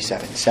Psalm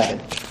 37:7.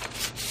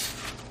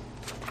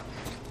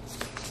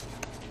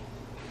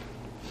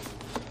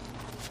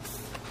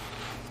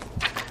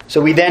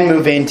 So we then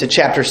move into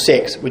chapter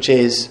 6, which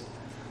is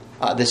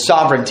the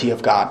sovereignty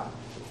of God.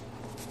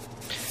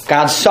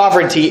 God's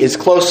sovereignty is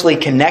closely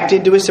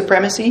connected to His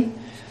supremacy.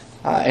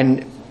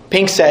 And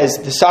Pink says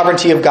the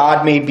sovereignty of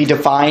God may be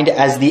defined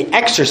as the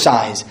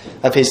exercise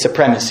of His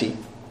supremacy.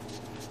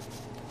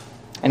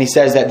 And he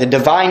says that the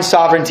divine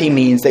sovereignty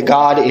means that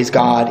God is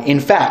God in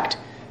fact,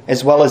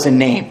 as well as in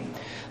name.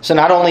 So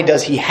not only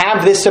does He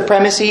have this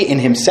supremacy in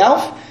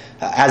Himself,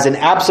 as an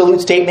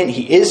absolute statement,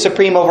 He is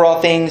supreme over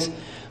all things,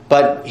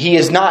 but He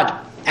is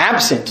not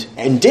absent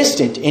and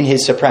distant in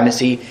His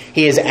supremacy.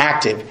 He is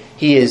active.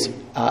 He is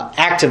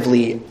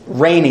actively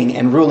reigning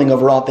and ruling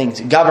over all things,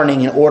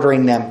 governing and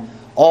ordering them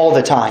all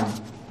the time.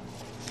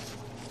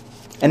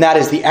 And that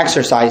is the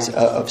exercise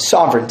of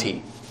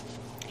sovereignty.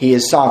 He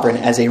is sovereign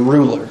as a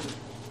ruler.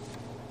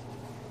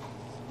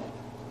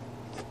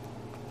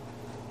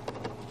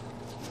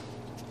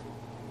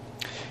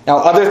 Now,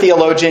 other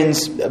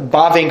theologians,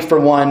 Bavinck for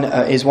one,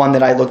 is one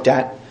that I looked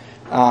at.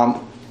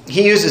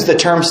 He uses the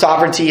term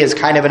sovereignty as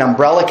kind of an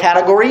umbrella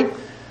category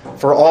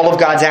for all of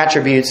God's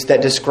attributes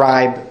that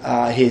describe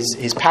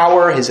His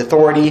power, His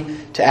authority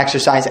to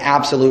exercise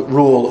absolute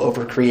rule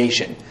over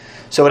creation.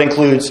 So it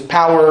includes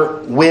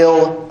power,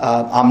 will,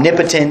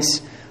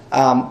 omnipotence,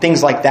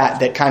 things like that.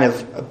 That kind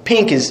of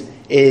Pink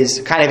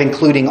is kind of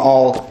including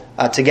all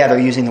together,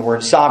 using the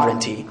word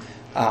sovereignty,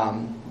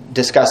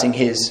 discussing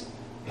His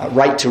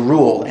right to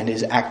rule and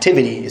His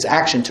activity, His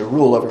action to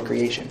rule over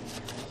creation.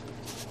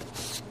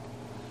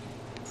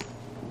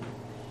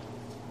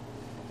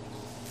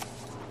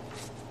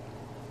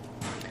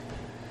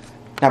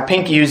 Now,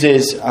 Pink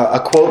uses a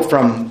quote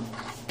from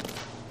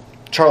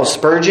Charles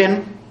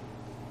Spurgeon,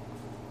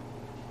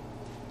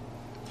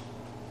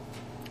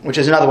 which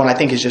is another one I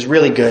think is just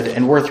really good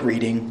and worth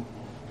reading.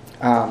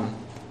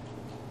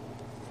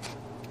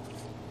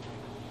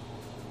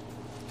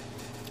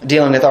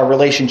 Dealing with our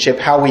relationship,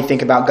 how we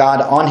think about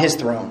God on His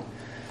throne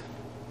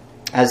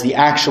as the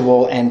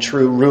actual and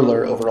true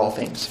ruler over all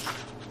things.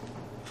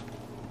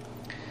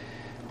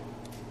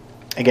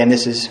 Again,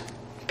 this is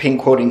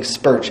Pink quoting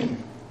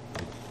Spurgeon.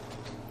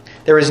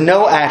 "There is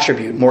no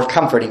attribute more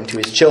comforting to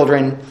His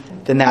children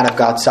than that of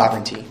God's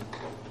sovereignty."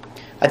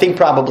 I think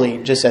probably,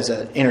 just as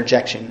an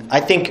interjection, I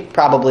think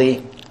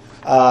probably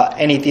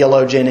any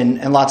theologian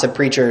and lots of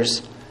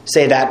preachers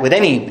say that with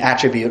any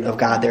attribute of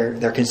God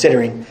they're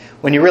considering.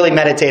 When you really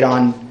meditate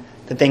on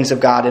the things of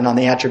God and on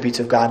the attributes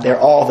of God, they're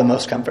all the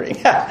most comforting.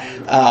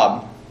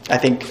 I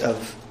think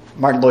of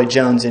Martin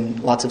Lloyd-Jones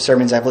in lots of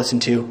sermons I've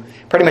listened to.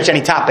 Pretty much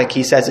any topic,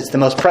 he says it's the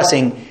most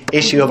pressing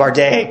issue of our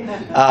day,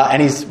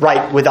 and he's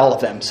right with all of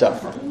them. So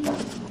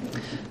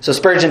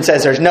Spurgeon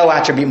says there's no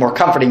attribute more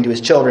comforting to his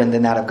children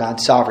than that of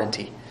God's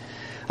sovereignty.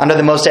 Under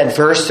the most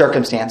adverse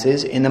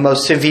circumstances, in the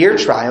most severe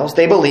trials,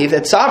 they believe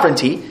that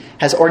sovereignty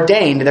has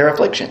ordained their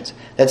afflictions,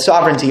 that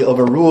sovereignty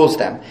overrules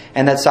them,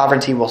 and that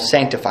sovereignty will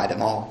sanctify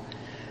them all.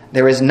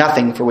 There is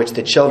nothing for which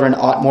the children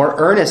ought more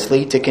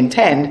earnestly to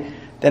contend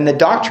than the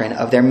doctrine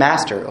of their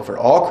master over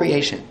all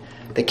creation,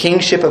 the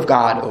kingship of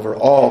God over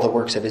all the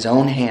works of His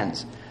own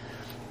hands,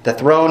 the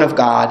throne of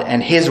God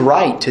and His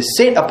right to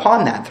sit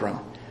upon that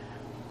throne.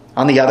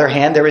 On the other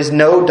hand, there is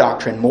no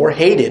doctrine more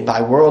hated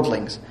by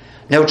worldlings,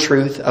 no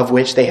truth of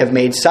which they have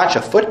made such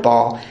a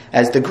football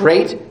as the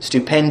great,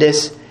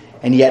 stupendous,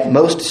 and yet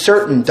most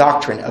certain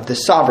doctrine of the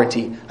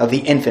sovereignty of the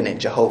infinite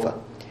Jehovah.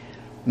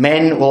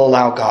 Men will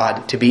allow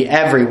God to be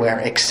everywhere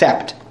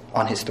except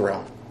on His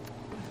throne.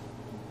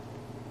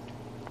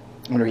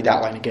 I'm going to read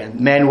that line again.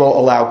 Men will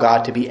allow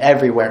God to be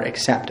everywhere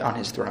except on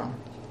His throne.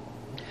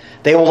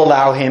 They will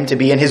allow Him to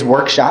be in His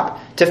workshop,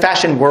 to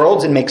fashion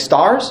worlds and make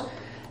stars.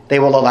 They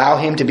will allow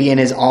Him to be in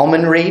His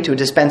almonry, to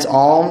dispense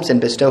alms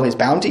and bestow His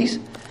bounties.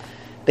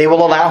 They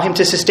will allow him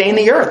to sustain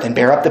the earth and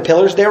bear up the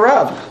pillars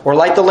thereof, or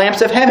light the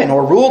lamps of heaven,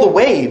 or rule the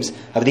waves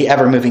of the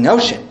ever-moving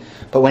ocean.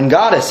 But when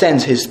God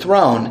ascends his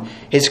throne,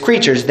 his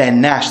creatures then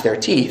gnash their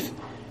teeth.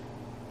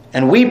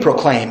 And we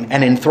proclaim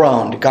an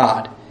enthroned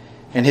God,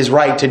 and his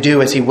right to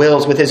do as he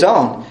wills with his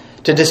own,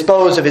 to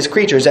dispose of his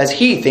creatures as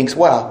he thinks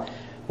well,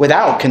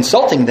 without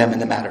consulting them in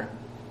the matter.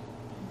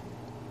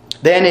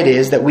 Then it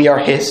is that we are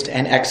hissed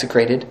and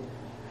execrated.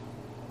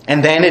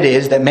 And then it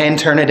is that men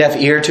turn a deaf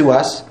ear to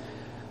us.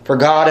 For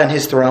God on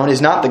his throne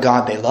is not the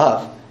God they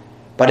love,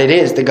 but it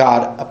is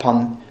God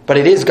upon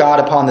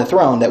the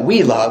throne that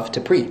we love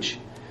to preach.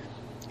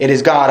 It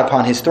is God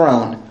upon his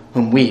throne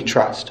whom we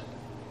trust.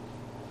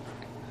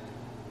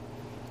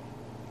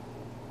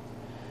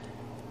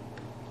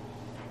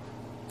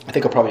 I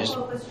think I'll probably just...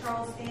 What was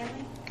Charles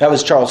Stanley? That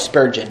was Charles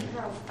Spurgeon.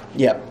 Charles.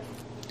 Yep.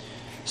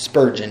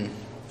 Spurgeon.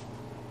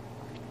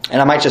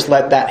 And I might just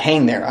let that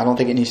hang there. I don't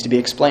think it needs to be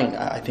explained.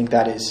 I think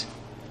that is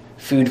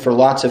food for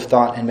lots of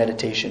thought and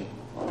meditation.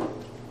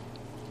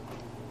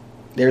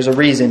 There's a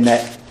reason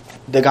that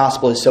the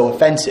gospel is so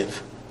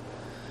offensive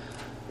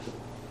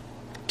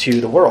to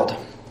the world.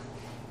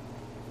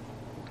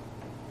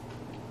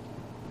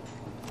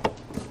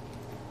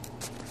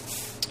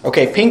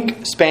 Okay,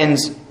 Pink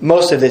spends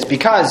most of this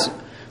because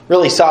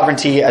really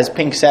sovereignty, as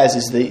Pink says,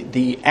 is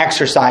the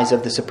exercise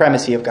of the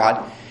supremacy of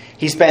God.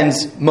 He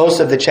spends most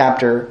of the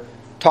chapter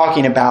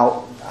talking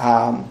about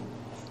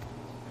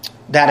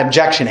that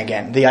objection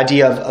again, the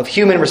idea of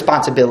human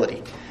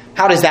responsibility.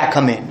 How does that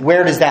come in?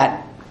 Where does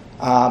that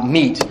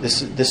meet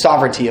the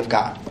sovereignty of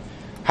God?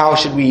 How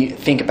should we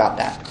think about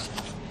that?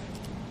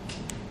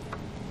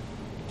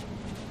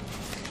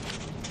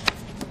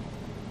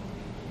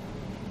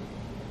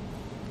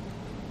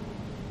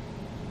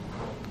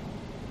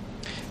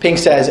 Pink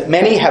says,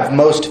 many have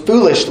most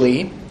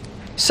foolishly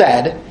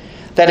said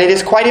that it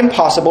is quite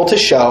impossible to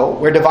show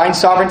where divine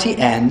sovereignty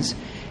ends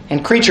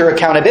and creature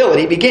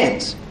accountability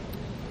begins.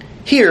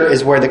 Here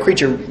is where the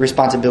creature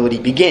responsibility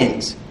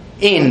begins,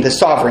 in the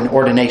sovereign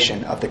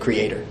ordination of the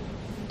Creator.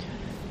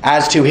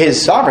 As to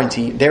his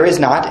sovereignty, there is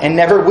not and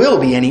never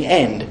will be any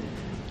end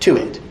to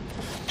it.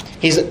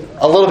 He's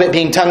a little bit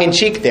being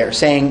tongue-in-cheek there,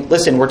 saying,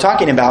 listen, we're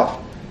talking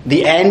about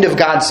the end of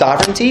God's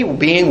sovereignty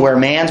being where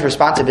man's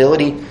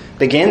responsibility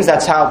begins.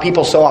 That's how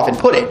people so often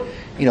put it.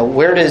 You know,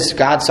 where does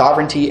God's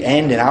sovereignty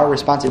end and our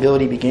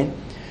responsibility begin?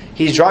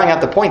 He's drawing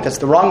out the point that's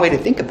the wrong way to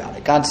think about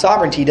it. God's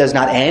sovereignty does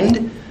not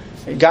end.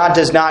 God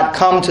does not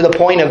come to the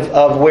point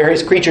of where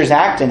his creatures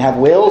act and have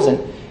wills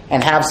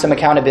and have some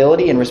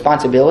accountability and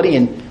responsibility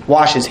and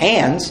wash his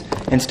hands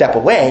and step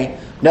away.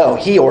 No,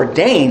 he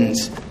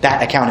ordains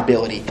that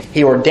accountability.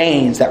 He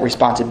ordains that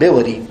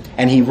responsibility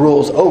and he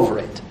rules over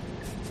it.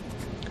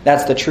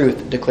 That's the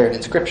truth declared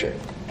in Scripture.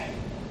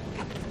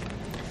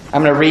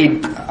 I'm going to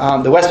read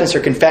the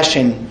Westminster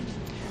Confession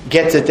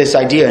gets at this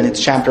idea in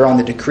its chapter on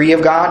the decree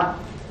of God.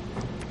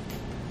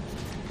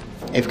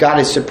 If God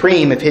is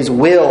supreme, if his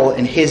will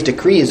and his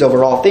decree is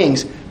over all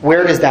things,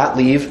 where does that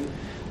leave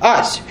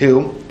us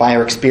who, by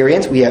our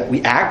experience, we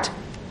act,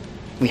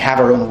 we have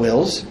our own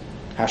wills?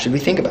 How should we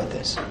think about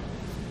this?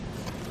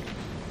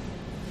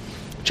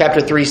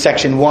 Chapter 3,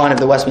 section 1 of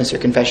the Westminster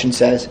Confession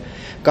says,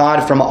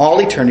 God from all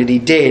eternity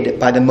did,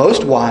 by the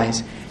most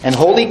wise and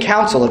holy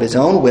counsel of his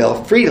own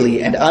will,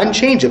 freely and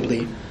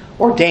unchangeably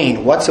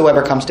ordain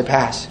whatsoever comes to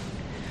pass.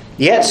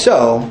 Yet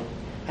so,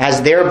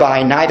 as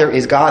thereby neither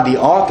is God the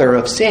author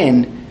of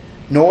sin,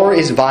 nor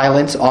is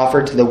violence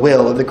offered to the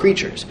will of the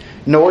creatures,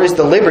 nor is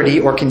the liberty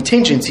or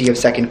contingency of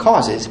second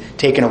causes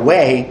taken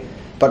away,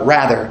 but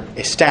rather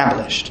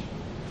established.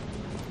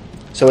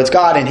 So it's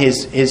God in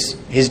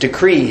his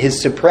decree,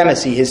 his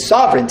supremacy, his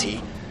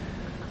sovereignty.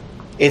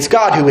 It's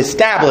God who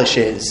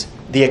establishes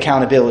the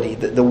accountability,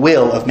 the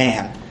will of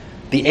man,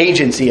 the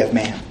agency of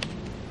man.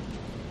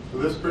 So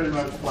this pretty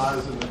much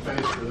flies in the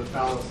face of the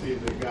fallacy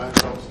that God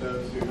helps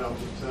those who help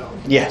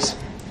themselves. Yes.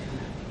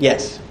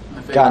 Yes.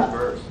 My favorite God.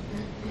 verse.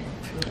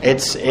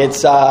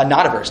 It's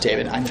not a verse,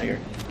 David. I know you're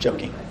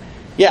joking.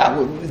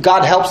 Yeah,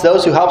 God helps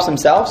those who help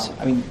themselves.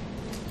 I mean,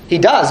 he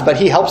does, but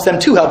he helps them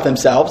to help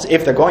themselves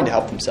if they're going to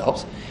help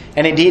themselves.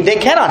 And indeed, they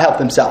cannot help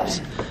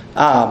themselves.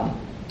 So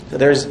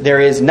there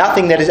is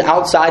nothing that is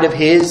outside of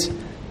his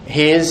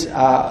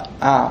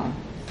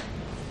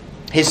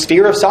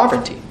sphere of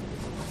sovereignty.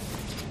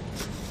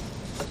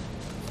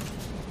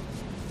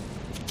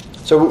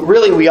 So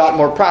really, we ought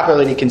more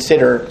properly to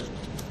consider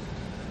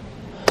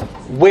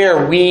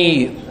where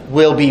we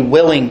will be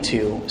willing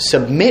to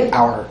submit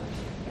our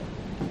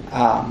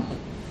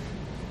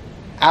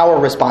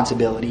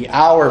responsibility,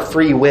 our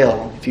free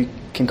will, if you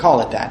can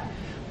call it that,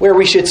 where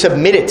we should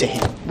submit it to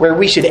him, where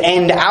we should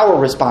end our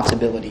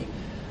responsibility.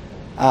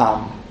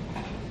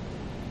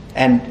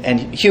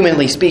 And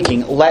humanly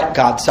speaking, let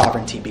God's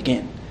sovereignty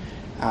begin.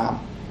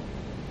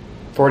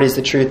 For it is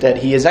the truth that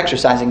he is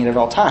exercising it at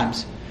all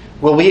times.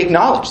 Will we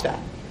acknowledge that?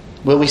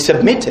 Will we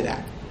submit to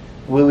that?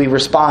 Will we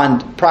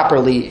respond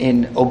properly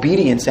in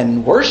obedience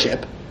and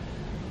worship?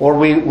 Or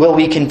will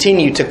we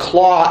continue to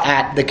claw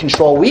at the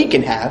control we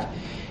can have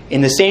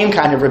in the same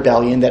kind of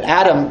rebellion that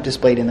Adam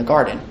displayed in the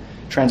garden,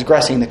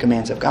 transgressing the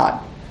commands of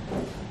God.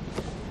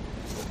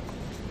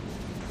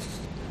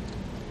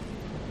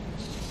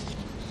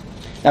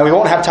 Now, we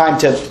won't have time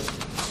to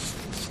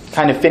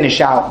kind of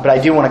finish out, but I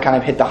do want to kind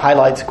of hit the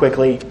highlights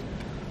quickly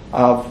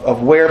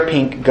of where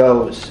Pink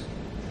goes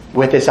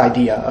with this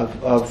idea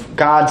of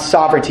God's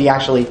sovereignty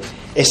actually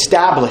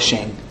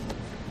establishing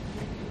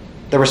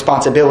the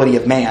responsibility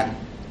of man.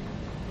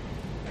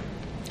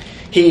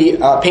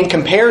 Pink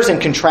compares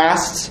and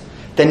contrasts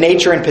the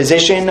nature and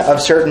position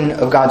of certain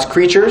of God's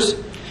creatures,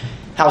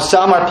 how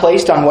some are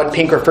placed on what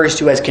Pink refers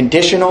to as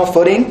conditional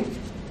footing,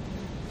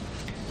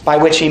 by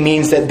which he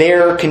means that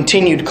their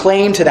continued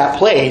claim to that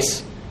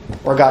place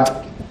where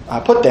God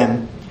put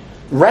them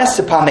rests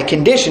upon the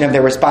condition of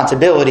their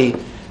responsibility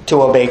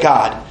to obey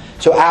God.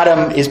 So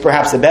Adam is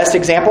perhaps the best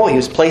example. He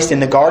was placed in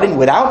the garden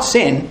without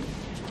sin,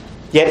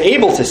 yet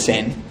able to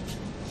sin,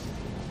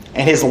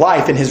 and his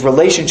life and his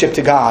relationship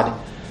to God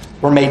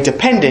were made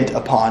dependent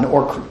upon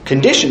or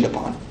conditioned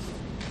upon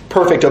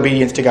perfect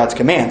obedience to God's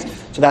commands.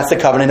 So that's the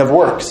covenant of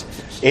works.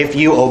 If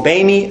you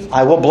obey me,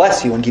 I will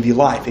bless you and give you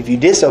life. If you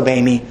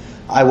disobey me,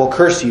 I will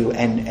curse you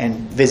and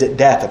visit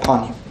death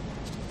upon you.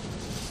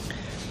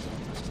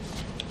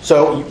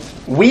 So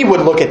we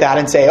would look at that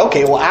and say,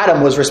 okay, well,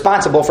 Adam was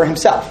responsible for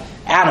himself.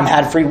 Adam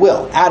had free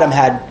will. Adam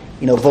had,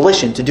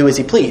 volition to do as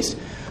he pleased.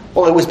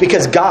 Well, it was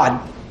because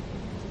God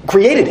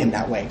created him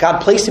that way.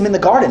 God placed him in the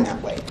garden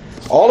that way.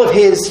 All of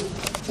his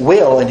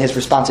will and his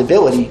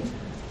responsibility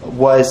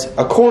was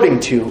according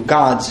to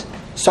God's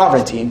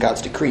sovereignty and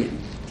God's decree.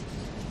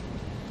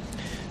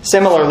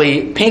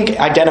 Similarly, Pink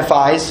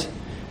identifies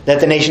that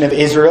the nation of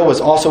Israel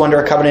was also under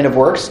a covenant of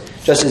works,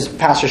 just as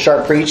Pastor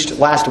Sharp preached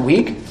last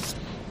week.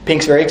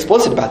 Pink's very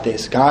explicit about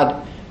this.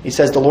 He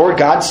says, the Lord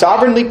God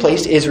sovereignly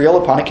placed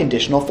Israel upon a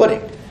conditional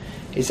footing.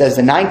 He says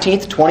the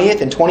 19th,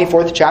 20th, and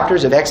 24th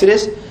chapters of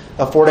Exodus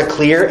afford a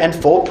clear and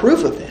full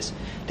proof of this.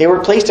 They were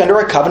placed under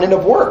a covenant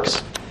of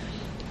works.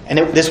 And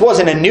this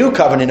wasn't a new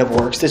covenant of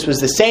works. This was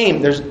the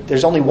same.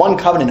 There's only one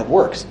covenant of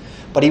works.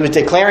 But he was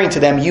declaring to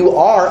them, you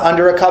are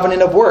under a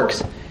covenant of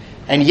works.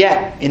 And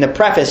yet, in the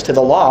preface to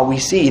the law, we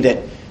see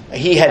that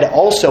he had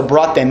also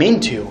brought them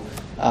into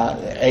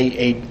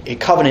a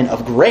covenant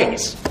of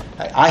grace.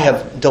 I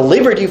have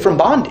delivered you from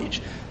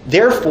bondage.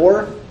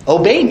 Therefore,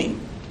 obey me.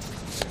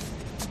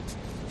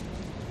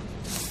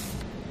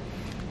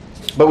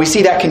 But we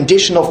see that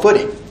conditional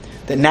footing.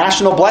 That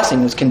national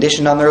blessing was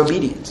conditioned on their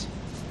obedience.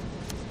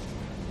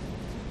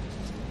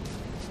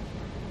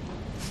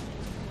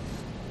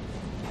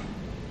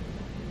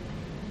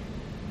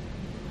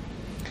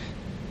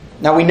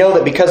 Now we know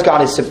that because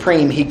God is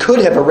supreme, he could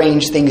have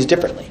arranged things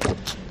differently.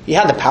 He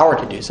had the power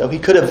to do so. He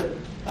could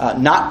have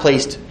not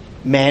placed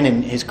man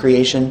and his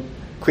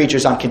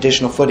creatures on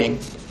conditional footing.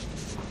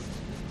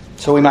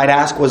 So we might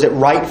ask, was it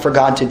right for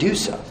God to do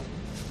so?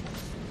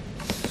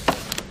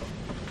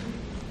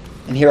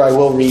 And here I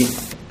will read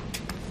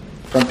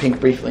from Pink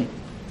briefly.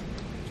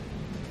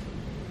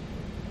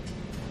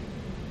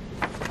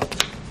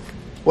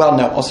 Well,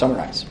 no, I'll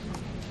summarize.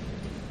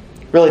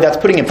 Really, that's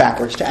putting it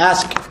backwards. To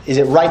ask, is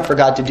it right for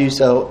God to do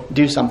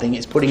something,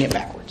 is putting it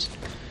backwards.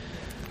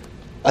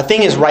 A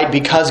thing is right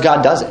because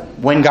God does it.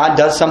 When God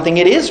does something,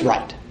 it is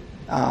right.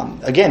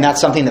 Again, that's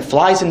something that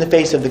flies in the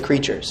face of the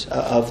creatures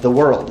of the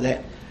world,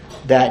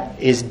 that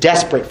is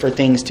desperate for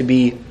things to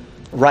be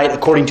right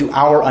according to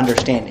our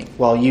understanding.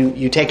 Well,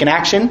 you take an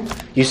action,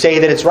 you say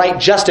that it's right,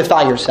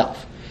 justify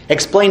yourself.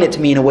 Explain it to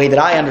me in a way that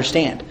I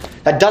understand.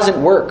 That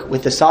doesn't work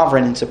with the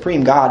sovereign and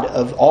supreme God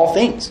of all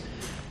things.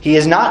 He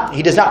does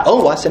not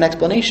owe us an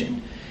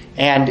explanation.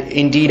 And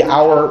indeed,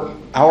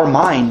 our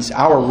minds,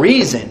 our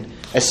reason,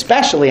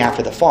 especially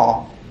after the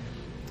fall,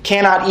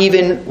 cannot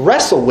even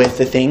wrestle with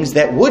the things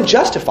that would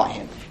justify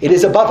him. It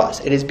is above us.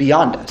 It is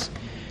beyond us.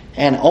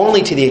 And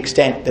only to the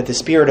extent that the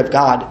Spirit of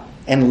God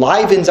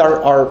enlivens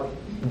our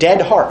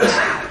dead hearts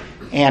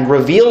and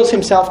reveals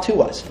himself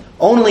to us,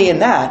 only in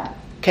that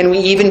can we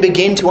even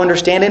begin to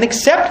understand and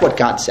accept what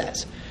God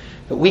says.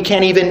 But we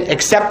can't even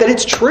accept that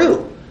it's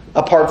true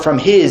apart from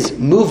his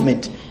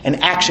movement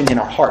and action in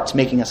our hearts,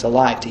 making us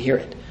alive to hear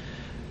it.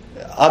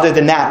 Other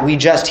than that, we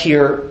just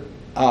hear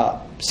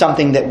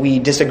something that we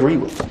disagree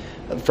with.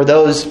 For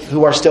those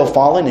who are still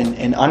fallen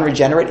and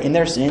unregenerate in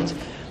their sins,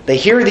 they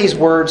hear these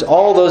words,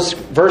 all those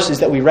verses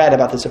that we read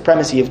about the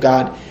supremacy of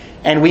God,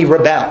 and we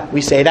rebel.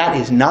 We say, that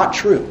is not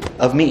true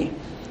of me.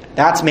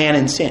 That's man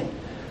in sin.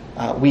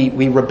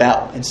 We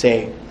rebel and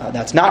say,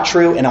 that's not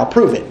true, and I'll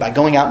prove it by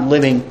going out and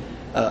living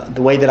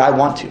the way that I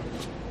want to.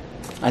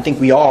 I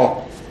think we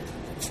all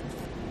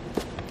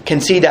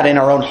can see that in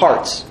our own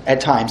hearts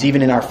at times,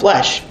 even in our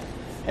flesh,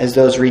 as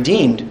those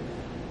redeemed.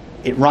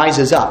 It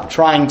rises up,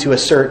 trying to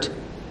assert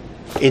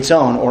its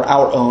own or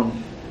our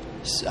own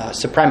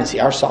supremacy,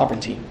 our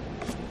sovereignty.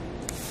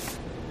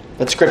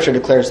 But Scripture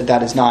declares that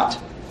that is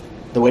not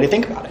the way to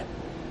think about it.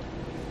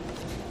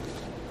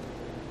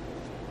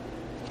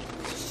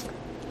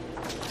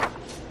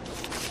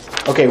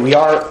 Okay, we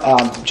are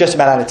just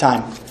about out of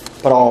time,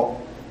 but I'll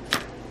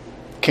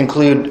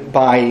conclude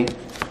by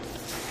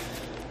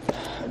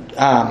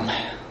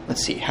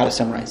let's see how to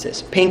summarize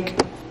this. Pink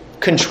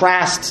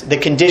contrasts the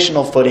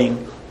conditional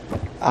footing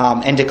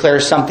and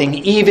declares something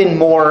even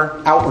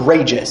more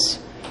outrageous,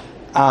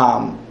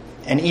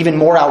 and even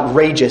more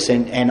outrageous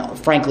and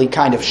frankly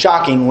kind of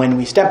shocking when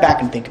we step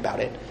back and think about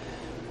it.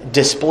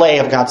 Display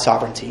of God's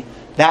sovereignty.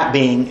 That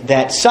being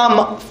that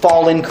some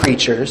fallen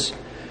creatures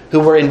who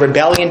were in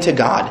rebellion to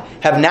God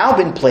have now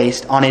been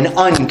placed on an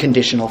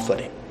unconditional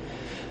footing.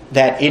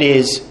 That it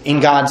is in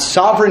God's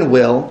sovereign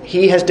will,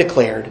 He has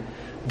declared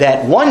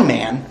that one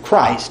man,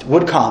 Christ,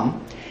 would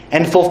come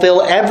and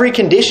fulfill every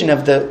condition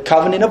of the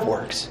covenant of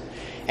works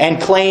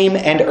and claim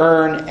and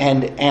earn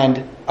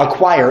and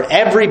acquire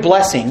every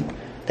blessing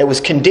that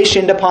was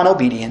conditioned upon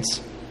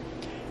obedience,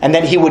 and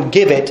that He would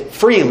give it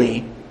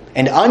freely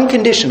and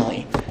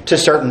unconditionally to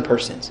certain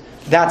persons.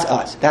 That's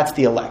us. That's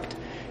the elect.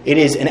 It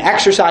is an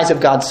exercise of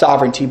God's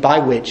sovereignty by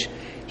which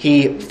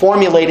He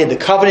formulated the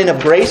covenant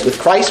of grace with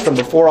Christ from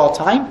before all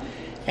time,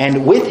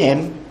 and with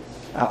Him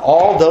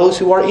all those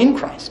who are in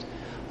Christ.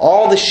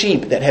 All the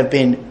sheep that have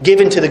been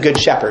given to the Good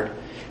Shepherd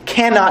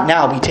cannot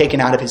now be taken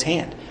out of His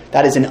hand.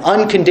 That is an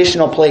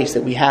unconditional place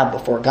that we have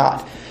before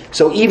God.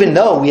 So even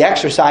though we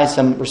exercise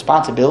some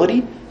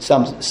responsibility,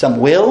 some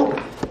will,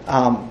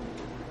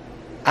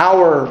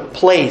 our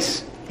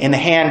place in the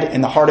hand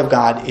and the heart of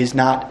God is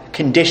not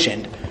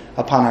conditioned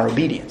upon our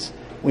obedience.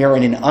 We are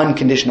in an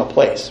unconditional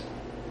place.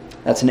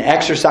 That's an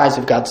exercise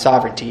of God's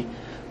sovereignty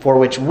for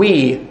which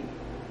we,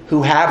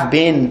 who have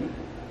been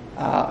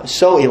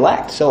so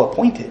elect, so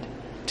appointed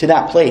to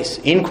that place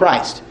in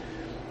Christ,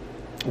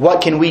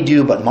 what can we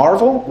do but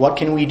marvel? What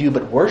can we do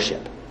but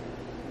worship?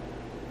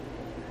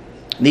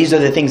 These are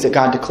the things that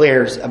God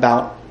declares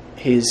about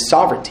His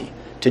sovereignty,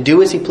 to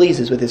do as He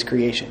pleases with His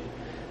creation.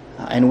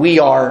 And we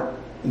are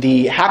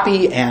the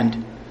happy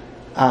and,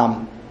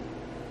 I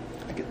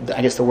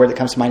guess the word that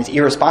comes to mind is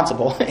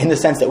irresponsible, in the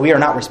sense that we are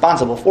not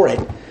responsible for it.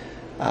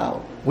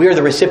 We are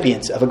the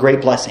recipients of a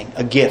great blessing,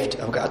 a gift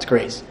of God's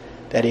grace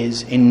that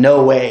is in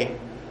no way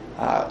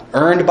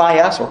earned by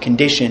us or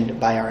conditioned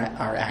by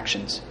our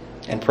actions.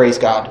 And praise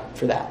God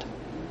for that.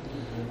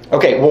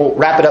 Okay, we'll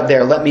wrap it up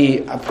there. Let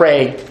me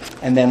pray,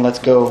 and then let's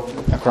go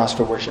across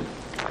for worship.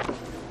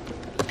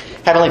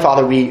 Heavenly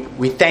Father,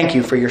 we thank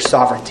You for Your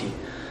sovereignty.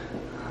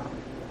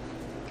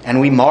 And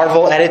we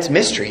marvel at its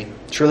mystery.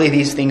 Truly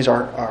these things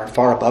are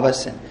far above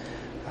us and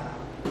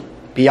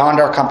beyond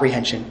our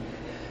comprehension.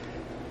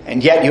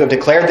 And yet You have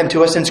declared them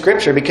to us in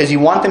Scripture because You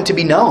want them to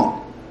be known.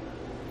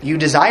 You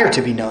desire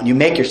to be known. You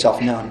make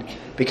Yourself known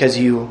because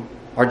You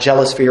are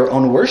jealous for Your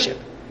own worship.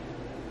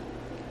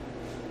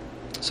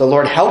 So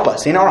Lord, help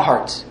us in our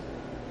hearts,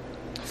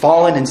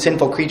 fallen and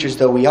sinful creatures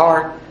though we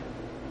are.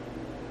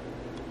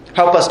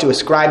 Help us to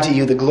ascribe to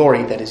You the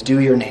glory that is due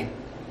Your name.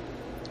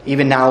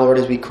 Even now, Lord,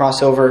 as we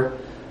cross over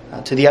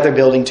to the other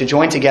building to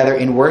join together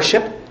in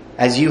worship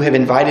as You have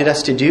invited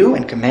us to do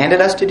and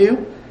commanded us to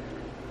do,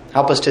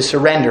 help us to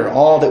surrender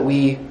all that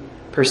we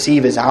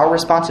perceive as our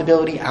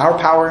responsibility, our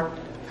power,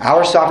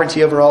 our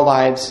sovereignty over all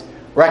lives,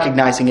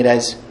 recognizing it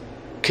as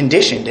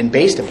conditioned and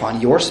based upon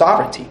Your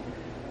sovereignty.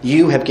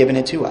 You have given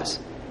it to us,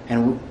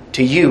 and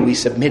to You we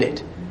submit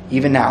it,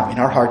 even now in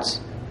our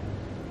hearts.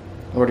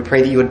 Lord, we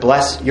pray that You would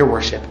bless Your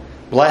worship,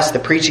 bless the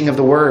preaching of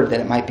the Word, that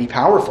it might be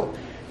powerful,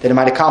 that it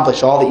might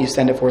accomplish all that You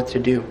send it forth to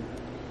do.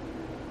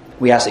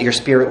 We ask that Your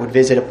Spirit would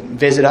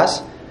visit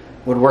us,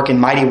 would work in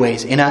mighty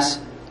ways in us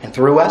and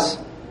through us,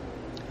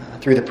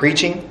 through the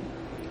preaching,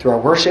 through our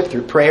worship,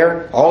 through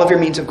prayer, all of Your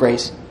means of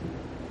grace.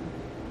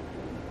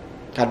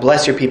 God,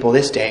 bless Your people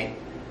this day,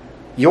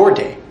 Your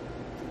day.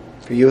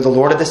 For You are the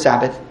Lord of the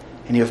Sabbath,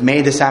 and You have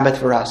made the Sabbath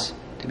for us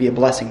to be a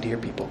blessing to Your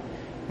people.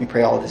 We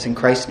pray all of this in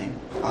Christ's name.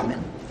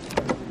 Amen.